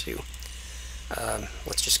forward to.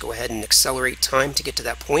 Let's just go ahead and accelerate time to get to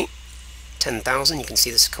that point. 10,000. You can see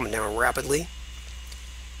this coming down rapidly.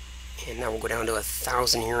 And now we'll go down to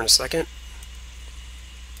 1,000 here in a second.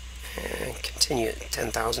 And continue at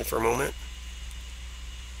 10,000 for a moment.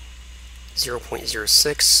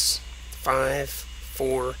 0.06, 5,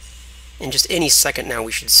 4. In just any second now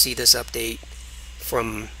we should see this update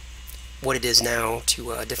from what it is now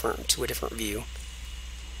to a different view.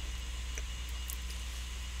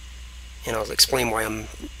 And I'll explain why I'm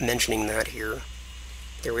mentioning that here.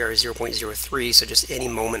 There we are at 0.03, so just any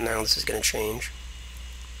moment now this is going to change.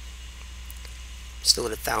 Still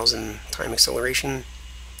at 1,000 time acceleration,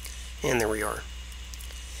 and there we are.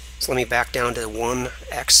 So let me back down to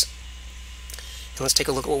 1x, and let's take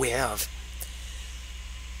a look at what we have.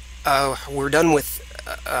 We're done with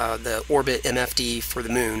the Orbit MFD for the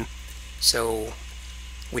moon, so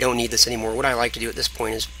we don't need this anymore. What I like to do at this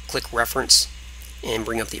point is click Reference and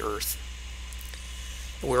bring up the Earth.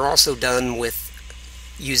 We're also done with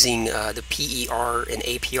using the PER and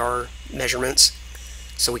APR measurements,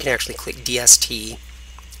 so we can actually click DST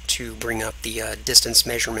to bring up the distance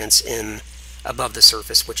measurements in above the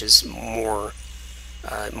surface, which is more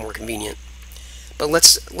convenient. But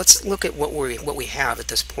let's look at what we have at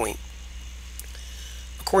this point.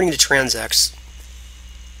 According to TransX,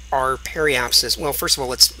 our periapsis, well, first of all,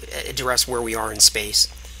 let's address where we are in space.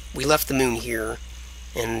 We left the moon here,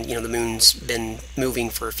 and the moon's been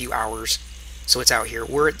moving for a few hours, so it's out here.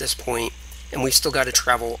 We're at this point, and we've still got to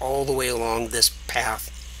travel all the way along this path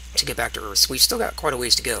to get back to Earth, so we've still got quite a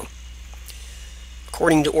ways to go.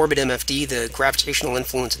 According to Orbit MFD, the gravitational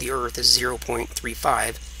influence of the Earth is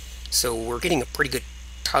 0.35, so we're getting a pretty good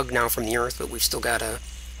tug now from the Earth, but we've still got a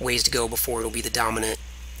ways to go before it'll be the dominant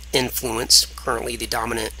influence. Currently, the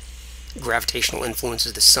dominant gravitational influence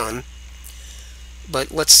is the Sun.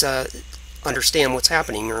 But let's understand what's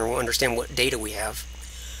happening, or understand what data we have.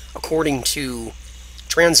 According to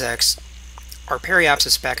TransX, our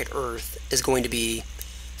periapsis back at Earth is going to be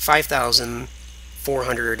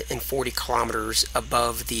 5,440 kilometers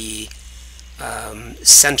above the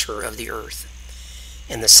center of the Earth.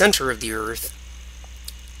 And the center of the Earth,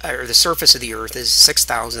 or the surface of the Earth, is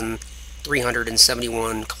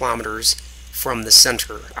 6,371 kilometers from the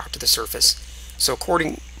center out to the surface. So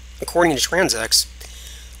according to TransX,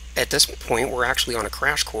 at this point we're actually on a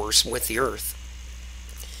crash course with the Earth.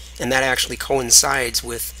 And that actually coincides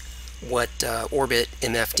with what Orbit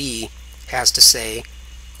MFD has to say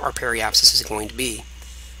our periapsis is going to be.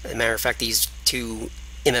 As a matter of fact, these two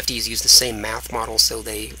MFDs use the same math model, so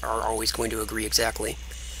they are always going to agree exactly.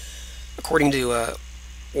 According to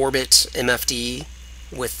Orbit MFD,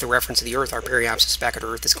 with the reference of the Earth, our periapsis back at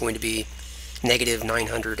Earth is going to be negative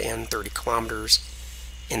 930 kilometers,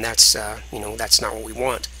 and that's that's not what we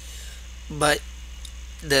want. But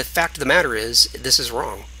the fact of the matter is, this is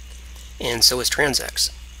wrong, and so is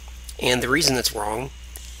TransX. And the reason it's wrong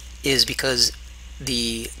is because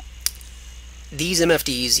these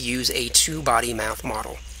MFDs use a two-body math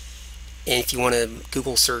model. And if you want to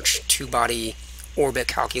Google search two-body orbit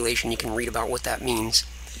calculation, you can read about what that means.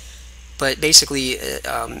 But basically,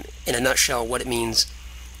 in a nutshell, what it means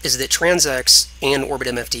is that TransX and Orbit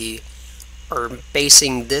MFD are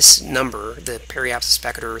basing this number, the periapsis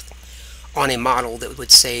back at Earth, on a model that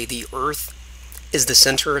would say the Earth is the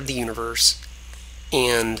center of the universe,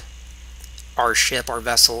 and our ship, our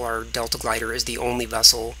vessel, our Delta glider is the only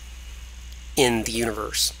vessel in the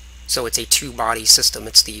universe. So it's a two-body system.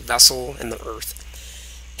 It's the vessel and the Earth.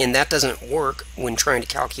 And that doesn't work when trying to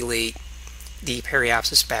calculate the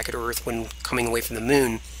periapsis back at Earth when coming away from the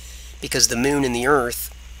moon, because the moon and the Earth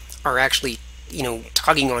are actually,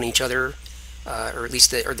 tugging on each other, or at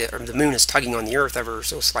least the moon is tugging on the Earth ever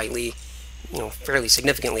so slightly, fairly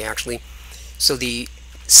significantly actually. So the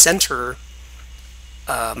center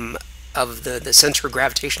of the center of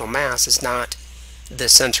gravitational mass is not the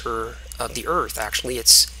center of the Earth. Actually,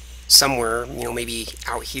 it's somewhere, maybe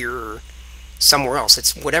out here or somewhere else.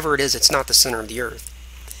 It's whatever it is, it's not the center of the Earth.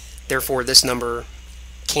 Therefore, this number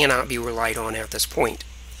cannot be relied on at this point.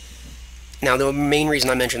 Now, the main reason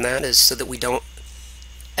I mention that is so that we don't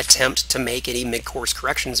attempt to make any mid-course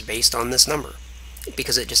corrections based on this number,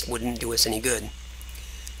 because it just wouldn't do us any good.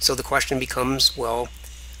 So the question becomes, well,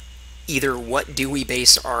 either what do we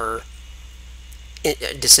base our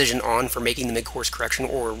decision on for making the mid-course correction,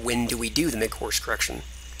 or when do we do the mid-course correction?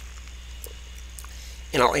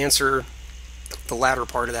 And I'll answer the latter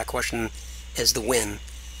part of that question as the when,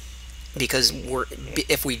 because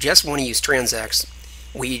if we just want to use TransX,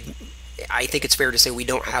 I think it's fair to say we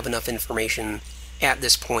don't have enough information at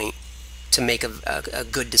this point to make a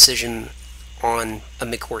good decision on a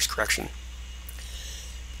mid-course correction.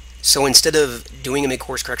 So instead of doing a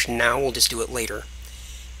mid-course correction now, we'll just do it later.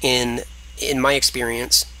 In my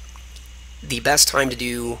experience, the best time to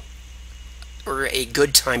do, or a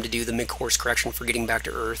good time to do the mid-course correction for getting back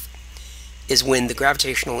to Earth, is when the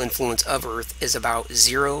gravitational influence of Earth is about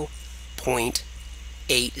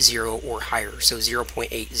 0.80 or higher. So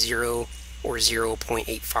 0.80 or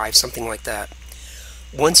 0.85, something like that.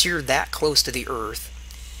 Once you're that close to the Earth,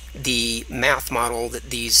 the math model that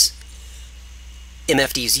these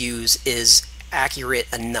MFDs use is accurate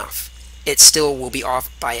enough. It still will be off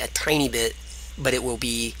by a tiny bit, but it will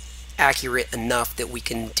be accurate enough that we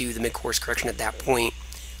can do the mid-course correction at that point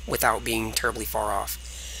without being terribly far off.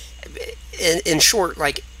 In short,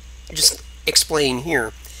 like just explain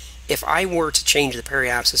here, if I were to change the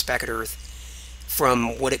periapsis back at Earth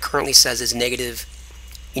from what it currently says is negative,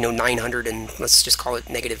 900 and let's just call it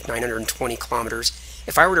negative 920 kilometers,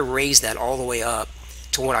 if I were to raise that all the way up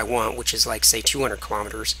to what I want, which is like say 200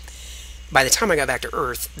 kilometers, by the time I got back to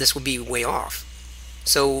Earth, this would be way off.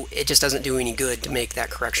 So it just doesn't do any good to make that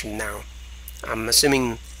correction now. I'm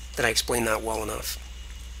assuming that I explained that well enough.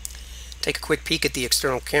 Take a quick peek at the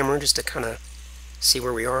external camera just to kind of see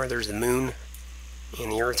where we are. There's the moon,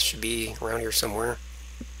 and the Earth should be around here somewhere.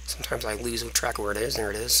 Sometimes I lose track of where it is.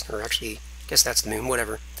 There it is. Or actually, I guess that's the moon,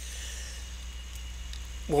 whatever.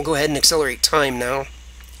 We'll go ahead and accelerate time now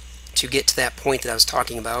to get to that point that I was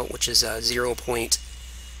talking about, which is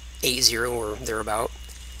 0.80 or thereabout.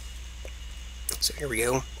 So here we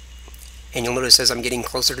go. And you'll notice as I'm getting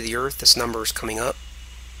closer to the Earth, this number is coming up.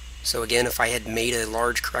 So again, if I had made a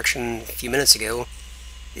large correction a few minutes ago,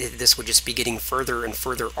 this would just be getting further and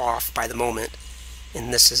further off by the moment.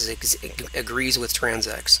 And this agrees with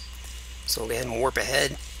TransX. So I'll go ahead and warp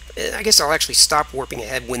ahead. I guess I'll actually stop warping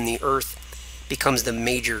ahead when the Earth becomes the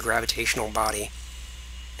major gravitational body.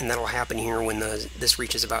 And that'll happen here when this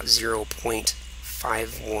reaches about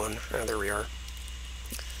 0.51. There we are.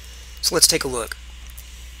 So let's take a look.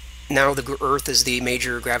 Now the Earth is the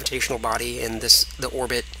major gravitational body, and the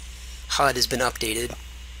orbit HUD has been updated.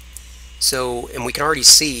 So, and we can already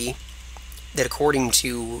see that according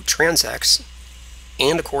to TransX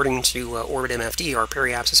and according to Orbit MFD, our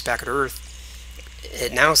periapsis back at Earth,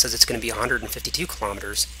 it now says it's going to be 152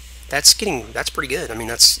 kilometers. That's pretty good. I mean,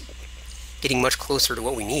 that's getting much closer to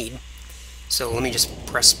what we need. So let me just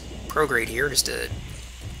press Prograde here just to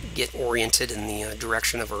get oriented in the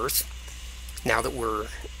direction of Earth. Now that we're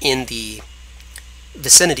in the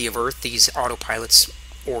vicinity of Earth, these autopilots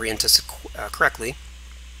orient us correctly.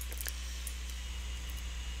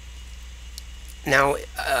 Now,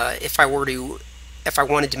 if I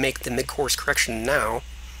wanted to make the mid-course correction now,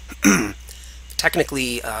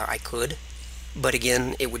 technically I could, but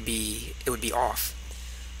again, it would be off.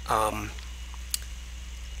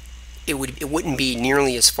 It wouldn't be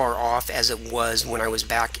nearly as far off as it was when I was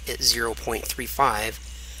back at 0.35,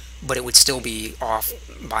 but it would still be off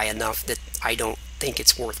by enough that I don't think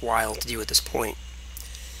it's worthwhile to do at this point.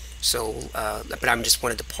 So, but I just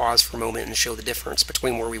wanted to pause for a moment and show the difference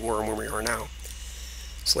between where we were and where we are now.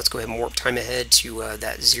 So let's go ahead and warp time ahead to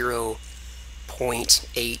that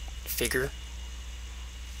 0.8 figure.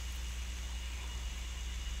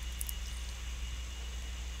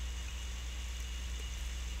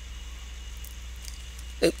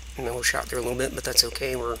 Oop, I know we're shot there a little bit, but that's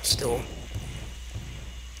okay. We're still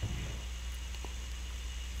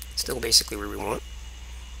basically where we want.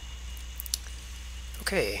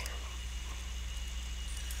 Okay.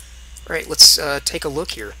 Alright, let's take a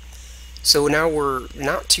look here. So now we're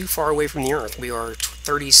not too far away from the Earth. We are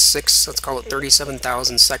 36, let's call it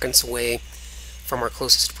 37,000 seconds away from our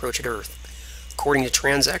closest approach at Earth. According to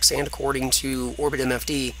TransX and according to Orbit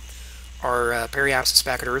MFD, our periapsis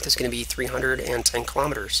back at Earth is going to be 310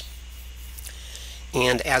 kilometers.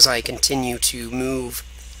 And as I continue to move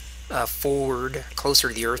forward closer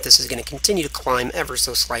to the Earth, this is going to continue to climb ever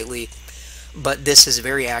so slightly, but this is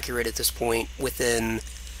very accurate at this point, within,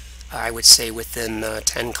 I would say, within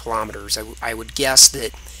 10 kilometers. I would guess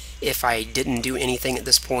that if I didn't do anything at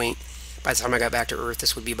this point, by the time I got back to Earth,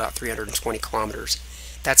 this would be about 320 kilometers.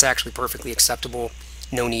 That's actually perfectly acceptable.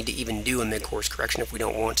 no need to even do a mid-course correction if we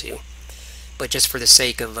don't want to. But just for the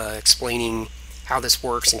sake of explaining how this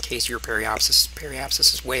works in case your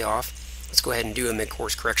periapsis is way off, let's go ahead and do a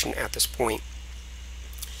mid-course correction at this point.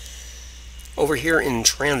 Over here in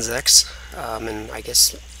TransX, and I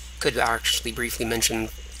guess could actually briefly mention,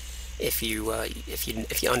 if you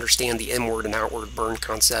understand the inward and outward burn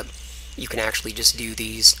concept, you can actually just do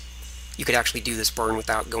these. You could actually do this burn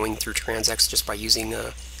without going through TransX just by using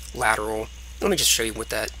a lateral. Let me just show you what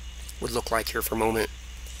that would look like here for a moment.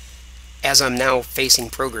 As I'm now facing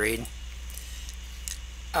Prograde,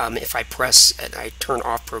 if I press and I turn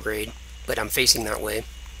off Prograde, but I'm facing that way,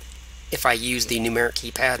 if I use the numeric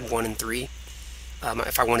keypad 1 and 3,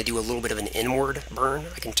 if I want to do a little bit of an inward burn,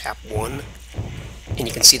 I can tap 1, and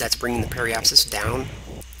you can see that's bringing the periapsis down.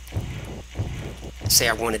 Say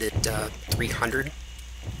I wanted it 300.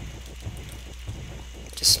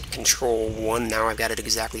 Just control 1, now I've got it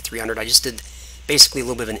exactly 300. I just did basically a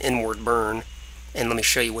little bit of an inward burn, and let me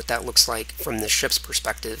show you what that looks like from the ship's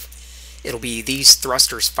perspective. It'll be these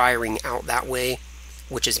thrusters firing out that way,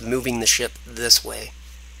 which is moving the ship this way.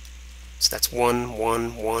 So that's 1,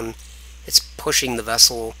 1, 1. It's pushing the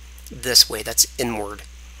vessel this way, that's inward.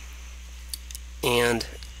 And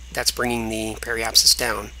that's bringing the periapsis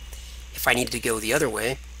down. If I needed to go the other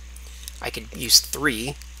way, I could use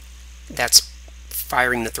 3. That's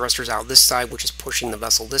firing the thrusters out this side, which is pushing the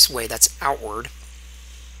vessel this way, that's outward.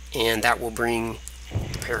 And that will bring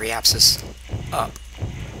the periapsis up.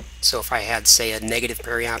 So if I had, say, a negative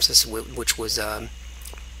periapsis, which was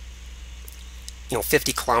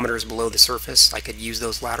 50 kilometers below the surface, I could use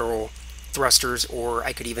those lateral thrusters, or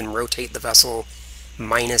I could even rotate the vessel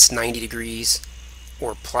minus 90 degrees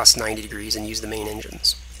or plus 90 degrees and use the main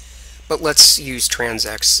engines. But let's use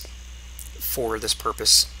TransX for this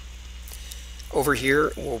purpose. Over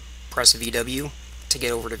here, we'll press VW to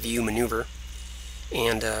get over to View Maneuver,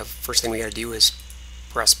 and first thing we got to do is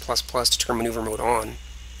press ++ to turn maneuver mode on.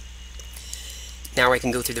 Now I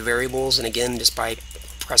can go through the variables, and again, just by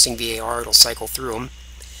pressing VAR, it'll cycle through them.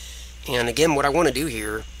 And again, what I want to do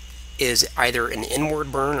here is either an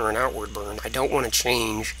inward burn or an outward burn. I don't want to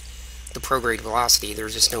change the prograde velocity.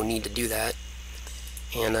 There's just no need to do that.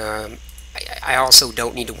 And I also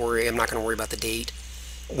don't need to worry. I'm not going to worry about the date.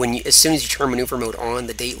 As soon as you turn maneuver mode on,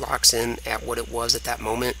 the date locks in at what it was at that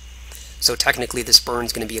moment. So technically this burn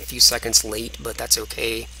is going to be a few seconds late, but that's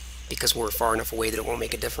okay because we're far enough away that it won't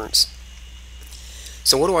make a difference.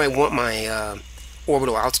 So what do I want my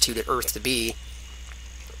orbital altitude at Earth to be?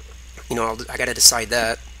 I got to decide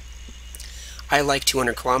that. I like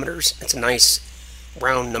 200 kilometers. It's a nice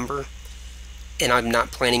round number, and I'm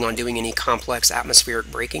not planning on doing any complex atmospheric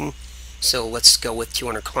braking, so let's go with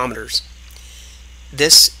 200 kilometers.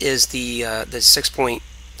 This is the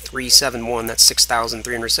 6.371, that's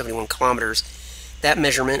 6,371 kilometers. That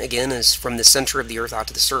measurement, again, is from the center of the Earth out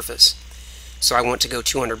to the surface. So I want to go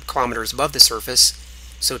 200 kilometers above the surface,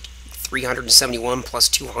 so 371 plus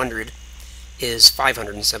 200 is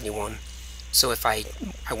 571. So if I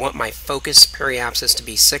want my focus periapsis to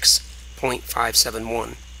be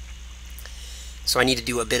 6.571. So I need to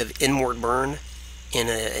do a bit of inward burn, and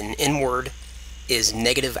an inward is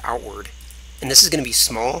negative outward. And this is going to be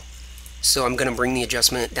small, so I'm going to bring the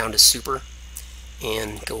adjustment down to super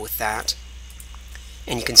and go with that.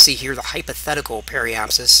 And you can see here the hypothetical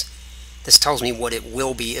periapsis. This tells me what it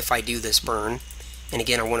will be if I do this burn. And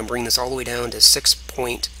again, I want to bring this all the way down to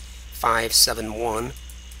 6.571.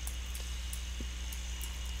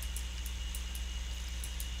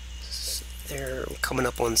 There, coming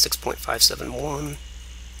up on 6.571.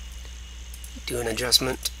 Do an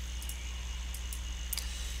adjustment.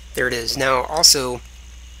 There it is. Now also,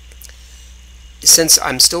 since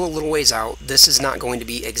I'm still a little ways out, this is not going to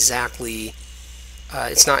be exactly,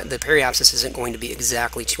 the periapsis isn't going to be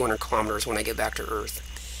exactly 200 kilometers when I get back to Earth.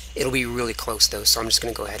 It'll be really close though, so I'm just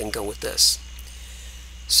going to go ahead and go with this.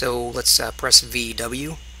 So let's press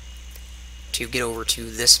VW to get over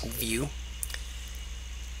to this view.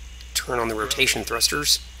 Turn on the rotation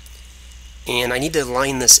thrusters, and I need to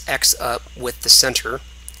line this X up with the center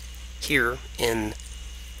here, and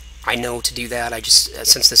I know to do that,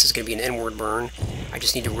 since this is going to be an inward burn, I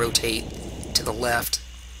just need to rotate to the left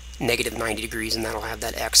negative 90 degrees, and that'll have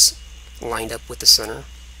that X lined up with the center.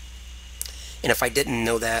 And if I didn't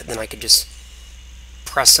know that, then I could just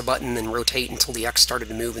press a button and rotate until the X started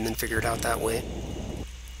to move and then figure it out that way.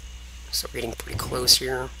 So we're getting pretty close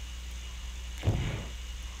here.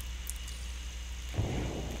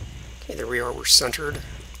 Okay, there we are, we're centered.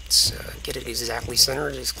 Let's get it exactly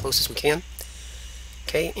centered as close as we can.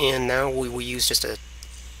 Okay, and now we will use just a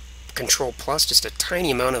Control+, just a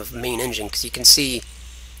tiny amount of main engine, because you can see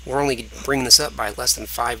We're only bringing this up by less than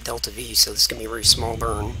 5 delta V, so this is going to be a very small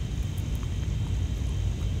burn.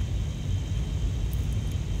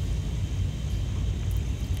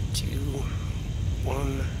 Two,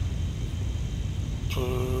 one,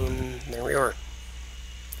 and there we are.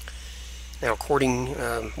 Now,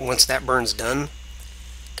 once that burn's done,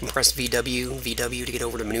 compress VW to get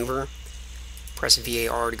over to maneuver, press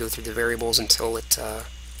VAR to go through the variables until it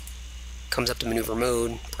comes up to maneuver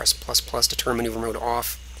mode, press ++ to turn maneuver mode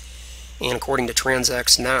off, and according to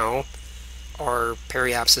TransX now, our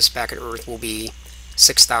periapsis back at Earth will be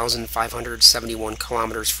 6,571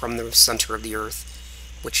 kilometers from the center of the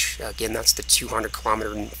Earth, which again, that's the 200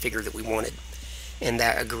 kilometer figure that we wanted, and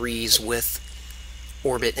that agrees with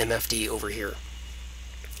orbit MFD over here.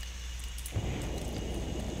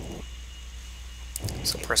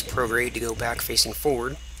 So press Prograde to go back facing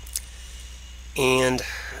forward, and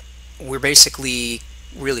we're basically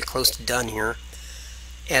really close to done here.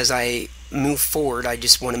 As I move forward, I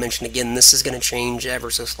just want to mention again, this is going to change ever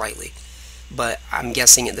so slightly, but I'm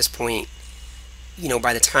guessing at this point,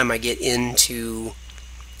 by the time I get into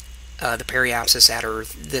the periapsis at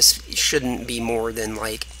Earth, this shouldn't be more than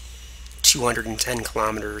like 210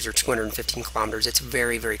 kilometers or 215 kilometers. It's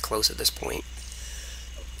very, very close at this point.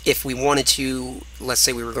 If we wanted to, let's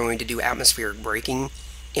say we were going to do atmospheric braking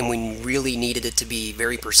and we really needed it to be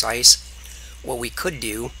very precise, what we could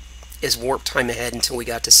do is warp time ahead until we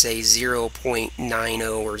got to say 0.90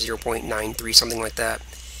 or 0.93, something like that,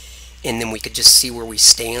 and then we could just see where we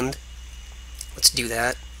stand. Let's do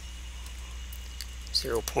that.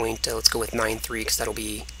 Let's go with 93 because that'll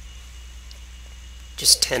be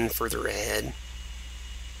just 10 further ahead.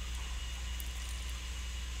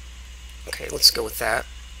 Okay, let's go with that.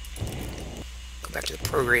 Go back to the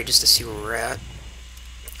Prograde just to see where we're at.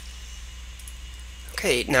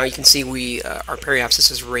 Okay, now you can see our periapsis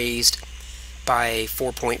is raised by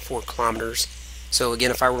 4.4 kilometers. So again,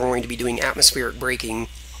 if I were going to be doing atmospheric braking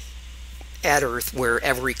at Earth, where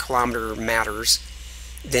every kilometer matters,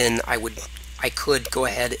 then I could go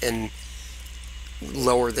ahead and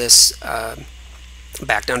lower this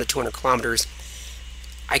back down to 200 kilometers.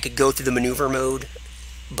 I could go through the maneuver mode,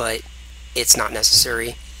 but it's not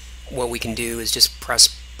necessary. What we can do is just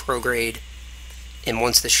press Prograde, and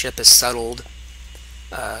once the ship is settled,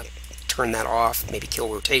 turn that off, maybe kill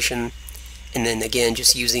rotation, and then again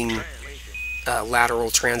just using lateral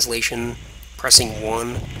translation, pressing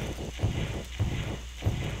 1,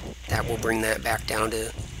 that will bring that back down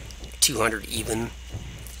to 200 even.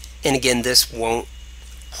 And again, this won't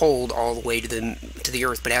hold all the way to the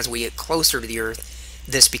Earth, but as we get closer to the Earth,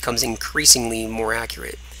 this becomes increasingly more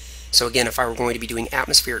accurate. So again, if I were going to be doing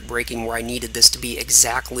atmospheric braking where I needed this to be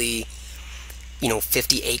exactly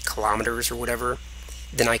 58 kilometers or whatever,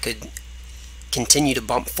 then I could continue to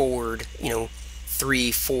bump forward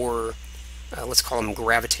 3, 4, let's call them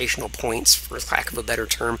gravitational points for lack of a better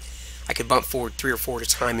term. I could bump forward 3 or 4 at a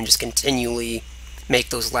time and just continually make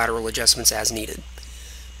those lateral adjustments as needed.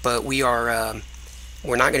 But we're not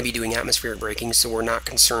going to be doing atmospheric braking, so we're not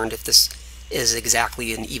concerned if this is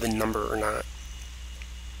exactly an even number or not.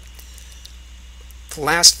 The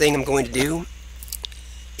last thing I'm going to do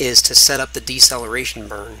is to set up the deceleration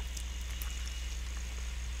burn.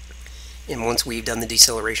 And once we've done the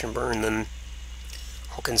deceleration burn, then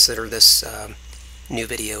I'll consider this new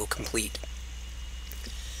video complete.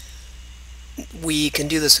 We can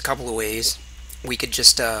do this a couple of ways. We could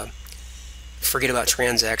just forget about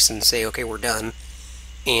TransX and say, okay, we're done,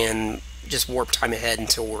 and just warp time ahead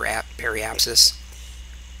until we're at periapsis.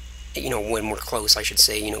 When we're close, I should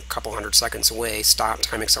say, a couple hundred seconds away, stop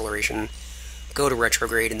time acceleration, go to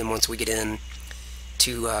retrograde, and then once we get in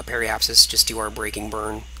to periapsis, just do our braking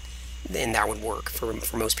burn, and that would work.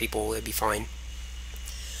 For most people, it'd be fine.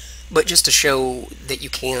 But just to show that you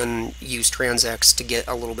can use TransX to get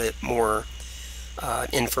a little bit more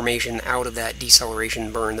information out of that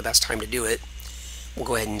deceleration burn, the best time to do it, we'll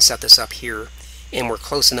go ahead and set this up here. And we're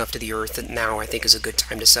close enough to the Earth that now I think is a good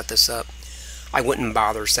time to set this up. I wouldn't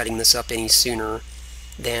bother setting this up any sooner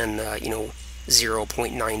than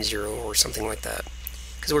 0.90 or something like that,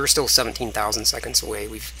 because we're still 17,000 seconds away.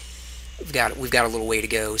 We've got a little way to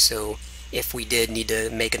go. So if we did need to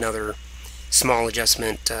make another small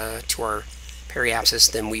adjustment to our periapsis,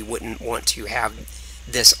 then we wouldn't want to have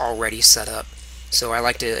this already set up. So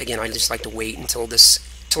I just like to wait until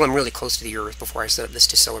I'm really close to the Earth before I set up this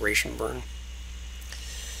deceleration burn.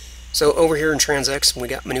 So over here in TransX, we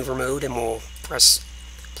got maneuver mode, and we'll press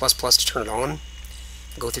 ++ to turn it on.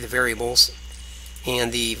 Go through the variables,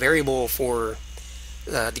 and the variable for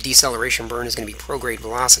the deceleration burn is going to be prograde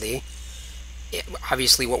velocity.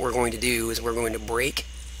 Obviously, what we're going to do is we're going to brake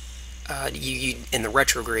in the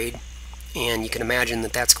retrograde, and you can imagine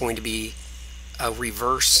that that's going to be a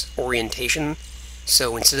reverse orientation.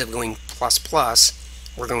 So instead of going plus plus,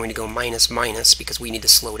 we're going to go minus minus because we need to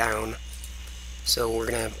slow down. So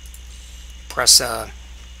we're going to press,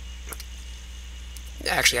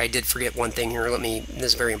 actually I did forget one thing here. This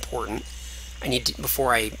is very important. I need to,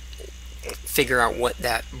 before I figure out what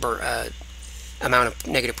that amount of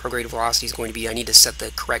negative prograde velocity is going to be, I need to set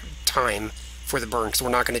the correct time for the burn, because we're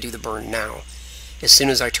not going to do the burn now. As soon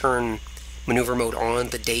as I turn maneuver mode on,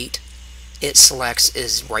 the date it selects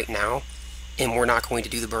is right now, and we're not going to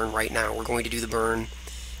do the burn right now. We're going to do the burn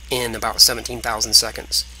in about 17,000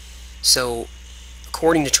 seconds. So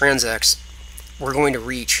according to TransX, we're going to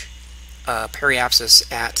reach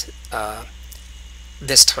periapsis at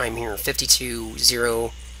this time here,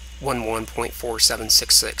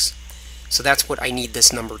 52,011.4766. So that's what I need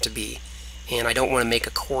this number to be. And I don't want to make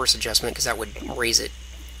a course adjustment because that would raise it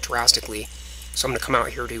drastically. So I'm going to come out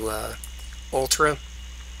here to Ultra,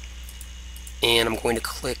 and I'm going to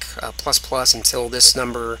click plus plus until this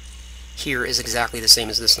number here is exactly the same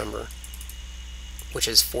as this number, which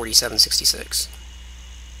is 4766.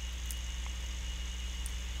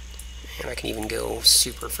 And I can even go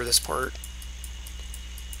super for this part.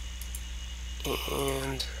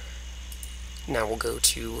 And now we'll go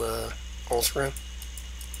to Ultra,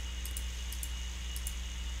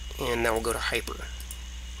 and now we'll go to Hyper.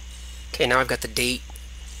 Okay, now I've got the date,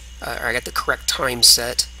 I got the correct time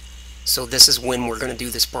set. So this is when we're going to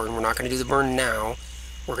do this burn. We're not going to do the burn now.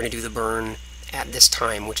 We're going to do the burn at this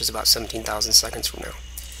time, which is about 17,000 seconds from now.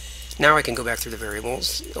 Now I can go back through the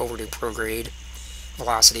variables, over to Prograde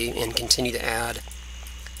velocity, and continue to add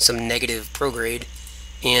some negative prograde.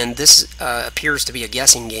 And this appears to be a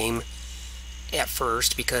guessing game at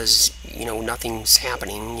first because, you know, nothing's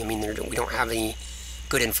happening. I mean, we don't have any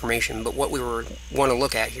good information. But what we want to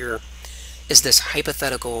look at here is this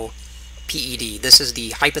hypothetical PED. This is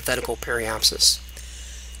the hypothetical periapsis.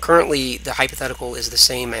 Currently, the hypothetical is the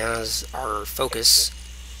same as our focus.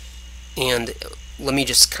 And let me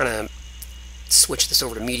just kind of switch this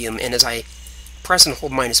over to medium. And as I press and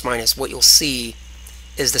hold minus minus, what you'll see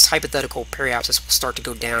is this hypothetical periapsis will start to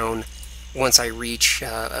go down once I reach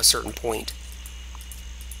a certain point.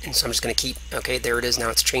 And so I'm just going to keep, okay, there it is. Now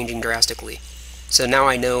it's changing drastically. So now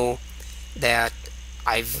I know that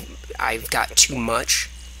I've got too much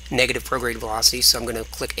negative prograde velocity, so I'm going to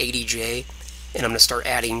click ADJ, and I'm going to start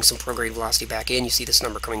adding some prograde velocity back in. You see this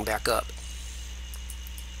number coming back up.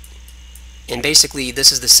 And basically,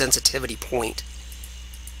 this is the sensitivity point.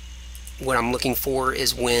 What I'm looking for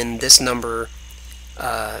is when this number,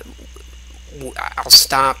 I'll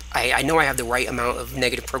stop. I know I have the right amount of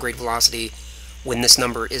negative prograde velocity when this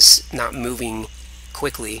number is not moving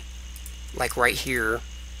quickly, like right here.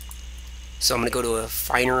 So I'm going to go to a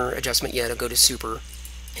finer adjustment yet. I'll go to super,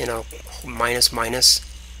 and I'll minus minus,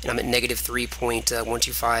 and I'm at negative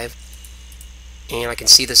 3.125. And I can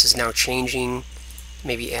see this is now changing.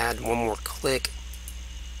 Maybe add one more click.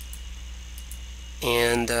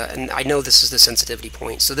 And I know this is the sensitivity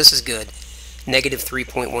point, so this is good. Negative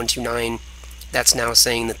 3.129. That's now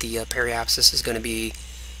saying that the periapsis is going to be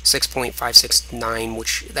 6.569,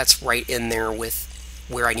 which that's right in there with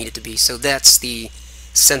where I need it to be. So that's the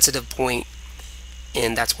sensitive point,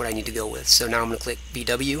 and that's what I need to go with. So now I'm going to click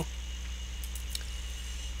BW,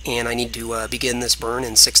 and I need to begin this burn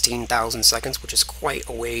in 16,000 seconds, which is quite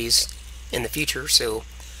a ways in the future. So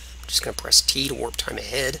I'm just going to press T to warp time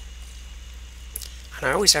ahead. And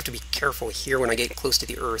I always have to be careful here when I get close to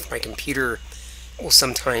the Earth. My computer will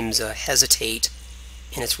sometimes hesitate,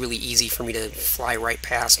 and it's really easy for me to fly right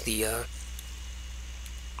past the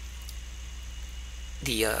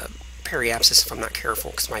periapsis if I'm not careful,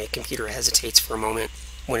 because my computer hesitates for a moment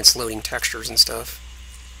when it's loading textures and stuff.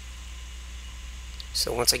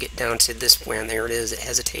 So once I get down to this point, there it is, it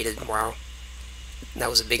hesitated. Wow, that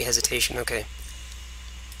was a big hesitation. Okay,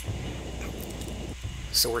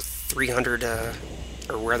 so we're 300, or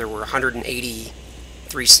rather we're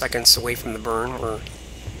 183 seconds away from the burn. We're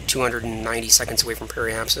 290 seconds away from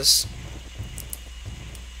periapsis.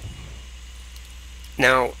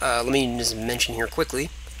 Now, let me just mention here quickly,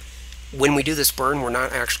 when we do this burn, we're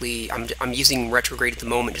not actually, I'm using retrograde at the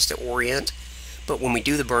moment just to orient, but when we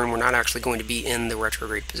do the burn, we're not actually going to be in the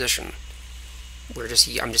retrograde position. I'm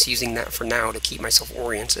just using that for now to keep myself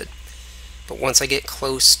oriented. But once I get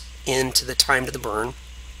close into the time to the burn,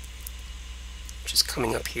 which is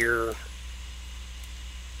coming up here,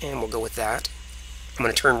 and we'll go with that, I'm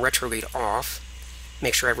going to turn retrograde off,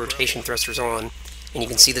 make sure I have rotation thrusters on, and you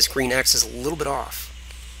can see this green X is a little bit off.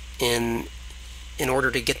 In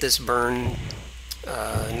order to get this burn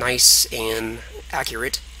nice and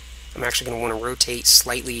accurate, I'm actually going to want to rotate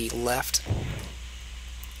slightly left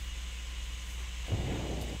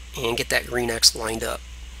and get that green X lined up.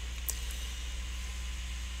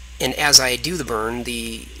 And as I do the burn,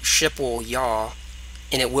 the ship will yaw,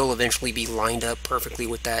 and it will eventually be lined up perfectly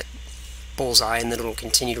with that bullseye, and then it'll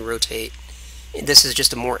continue to rotate. And this is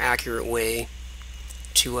just a more accurate way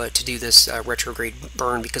to do this retrograde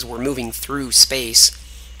burn, because we're moving through space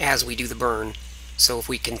as we do the burn. So if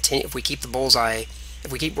we keep the bullseye,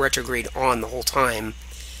 if we keep retrograde on the whole time,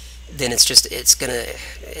 then it's just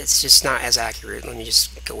not as accurate. Let me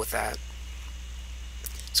just go with that.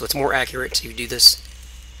 So it's more accurate to do this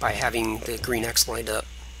by having the green X lined up.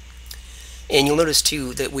 And you'll notice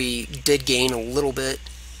too that we did gain a little bit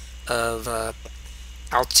of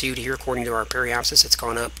altitude here according to our periapsis. It's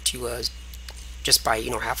gone up to just by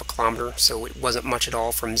half a kilometer, so it wasn't much at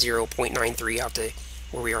all from 0.93 out to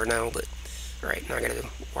where we are now. But alright, now I gotta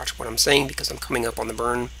watch what I'm saying because I'm coming up on the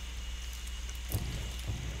burn.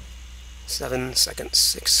 7 seconds,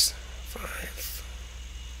 6, 5,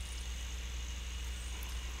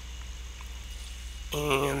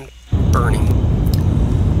 and burning.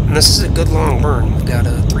 And this is a good long burn. We've got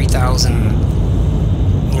a 3,000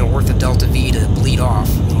 worth of delta V to bleed off.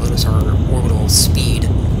 You'll notice our orbital speed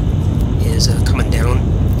is coming down,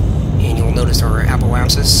 and you'll notice our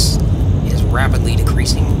apoapsis is rapidly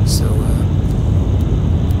decreasing. So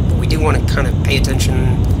but we do want to kind of pay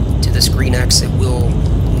attention to this green X. It will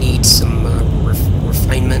need some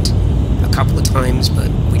refinement a couple of times, but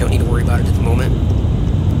we don't need to worry about it at the moment.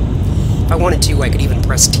 If I wanted to, I could even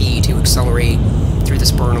press T to accelerate through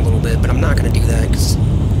this burn a little bit, but I'm not going to do that because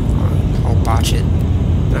I'll botch it.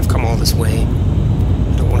 And I've come all this way.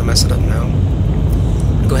 I don't want to mess it up now. I'm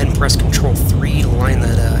going to go ahead and press Control 3 to line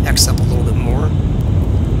that X up a little bit more.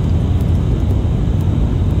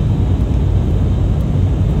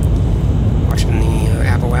 Watching the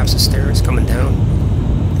apoapsis there is coming down.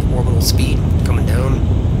 The orbital speed coming down.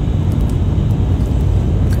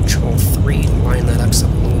 Control 3 to line that X up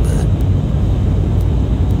a little bit.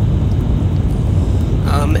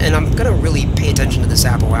 And I'm going to really pay attention to this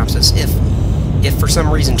apoapsis. If for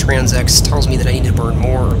some reason TransX tells me that I need to burn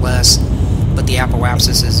more or less, but the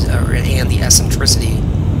apoapsis is, and the eccentricity,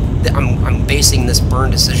 I'm basing this burn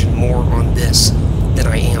decision more on this than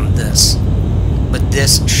I am this. But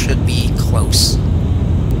this should be close.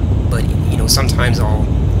 But sometimes I'll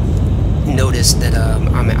notice that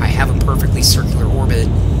I have a perfectly circular orbit,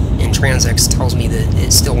 and TransX tells me that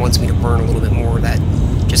it still wants me to burn a little bit more. That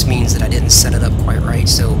just means that I didn't set it up quite right.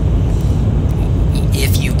 So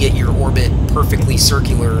if you get your orbit perfectly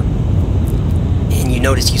circular and you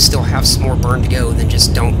notice you still have some more burn to go, then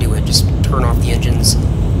just don't do it. Just turn off the engines,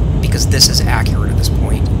 because this is accurate at this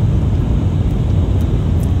point.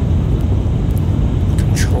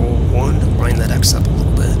 Control 1 to line that X up a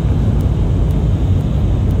little bit.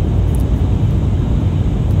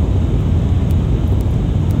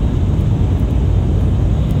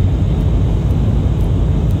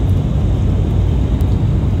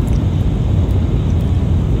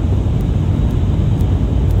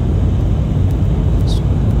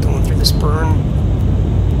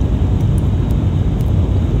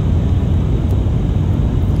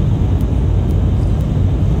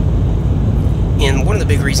 And one of the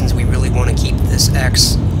big reasons we really want to keep this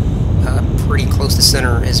X pretty close to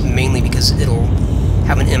center is mainly because it'll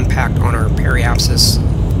have an impact on our periapsis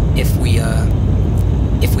if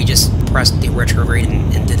we just pressed the retrograde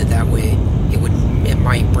and did it that way. It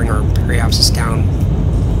might bring our periapsis down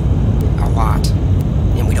a lot,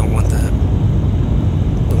 and we don't want that.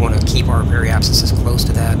 We want to keep our periapsis as close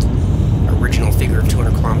to that original figure of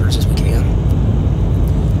 200 kilometers as we can.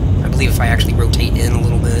 I believe if I actually rotate in a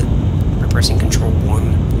little bit, pressing Control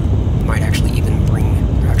 1 might actually even bring,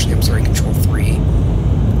 actually I'm sorry, Control 3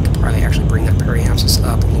 could probably actually bring that periapsis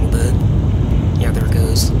up a little bit. Yeah, there it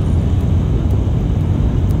goes. 3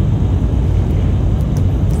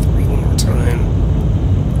 one more time.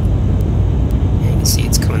 And you can see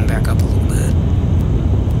it's coming back up a little bit.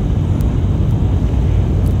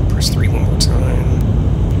 Press 3 one more time.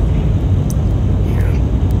 Yeah.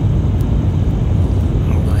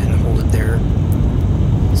 I'll go ahead and hold it there.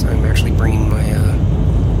 So I'm actually bringing my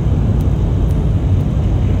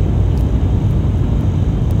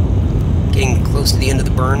getting close to the end of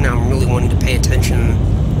the burn. Now I'm really wanting to pay attention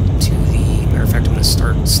to the, matter of fact, I'm going to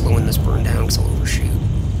start slowing this burn down because I'll overshoot.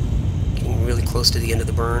 Getting really close to the end of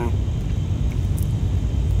the burn.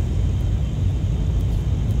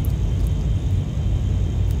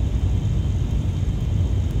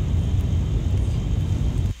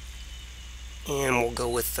 And we'll go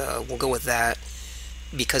with that,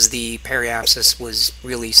 because the periapsis was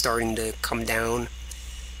really starting to come down,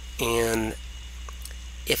 and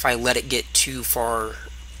if I let it get too far,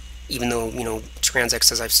 even though, you know, TransX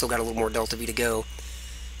says I've still got a little more delta V to go,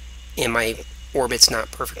 and my orbit's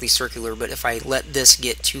not perfectly circular, but if I let this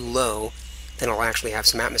get too low, then I'll actually have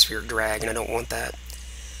some atmospheric drag, and I don't want that.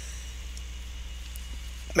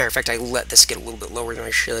 Matter of fact, I let this get a little bit lower than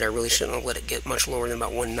I should. I really shouldn't have let it get much lower than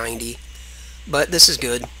about 190, but this is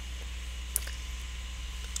good.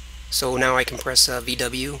 So now I can press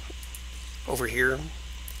VW over here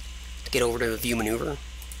to get over to view maneuver,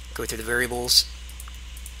 go through the variables,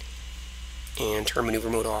 and turn maneuver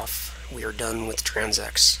mode off. We are done with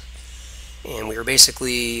TransX, and we are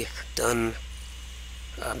basically done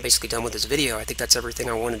with this video. I think that's everything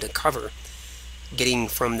I wanted to cover. Getting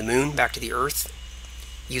from the moon back to the Earth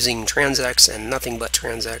using TransX and nothing but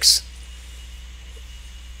TransX.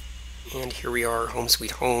 And here we are, home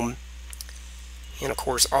sweet home. And of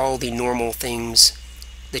course, all the normal things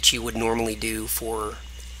that you would normally do for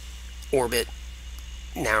orbit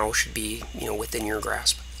now should be, you know, within your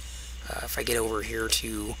grasp. If I get over here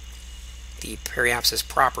to the periapsis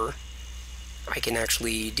proper, I can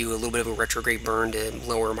actually do a little bit of a retrograde burn to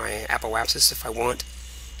lower my apoapsis if I want.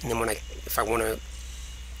 And then if I want to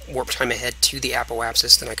warp time ahead to the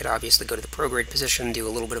apoapsis, then I could obviously go to the prograde position, do a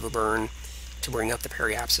little bit of a burn to bring up the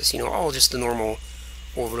periapsis. You know, all just the normal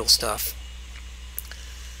orbital stuff.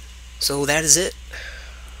 So that is it.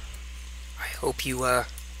 I hope you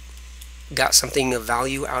got something of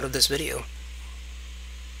value out of this video.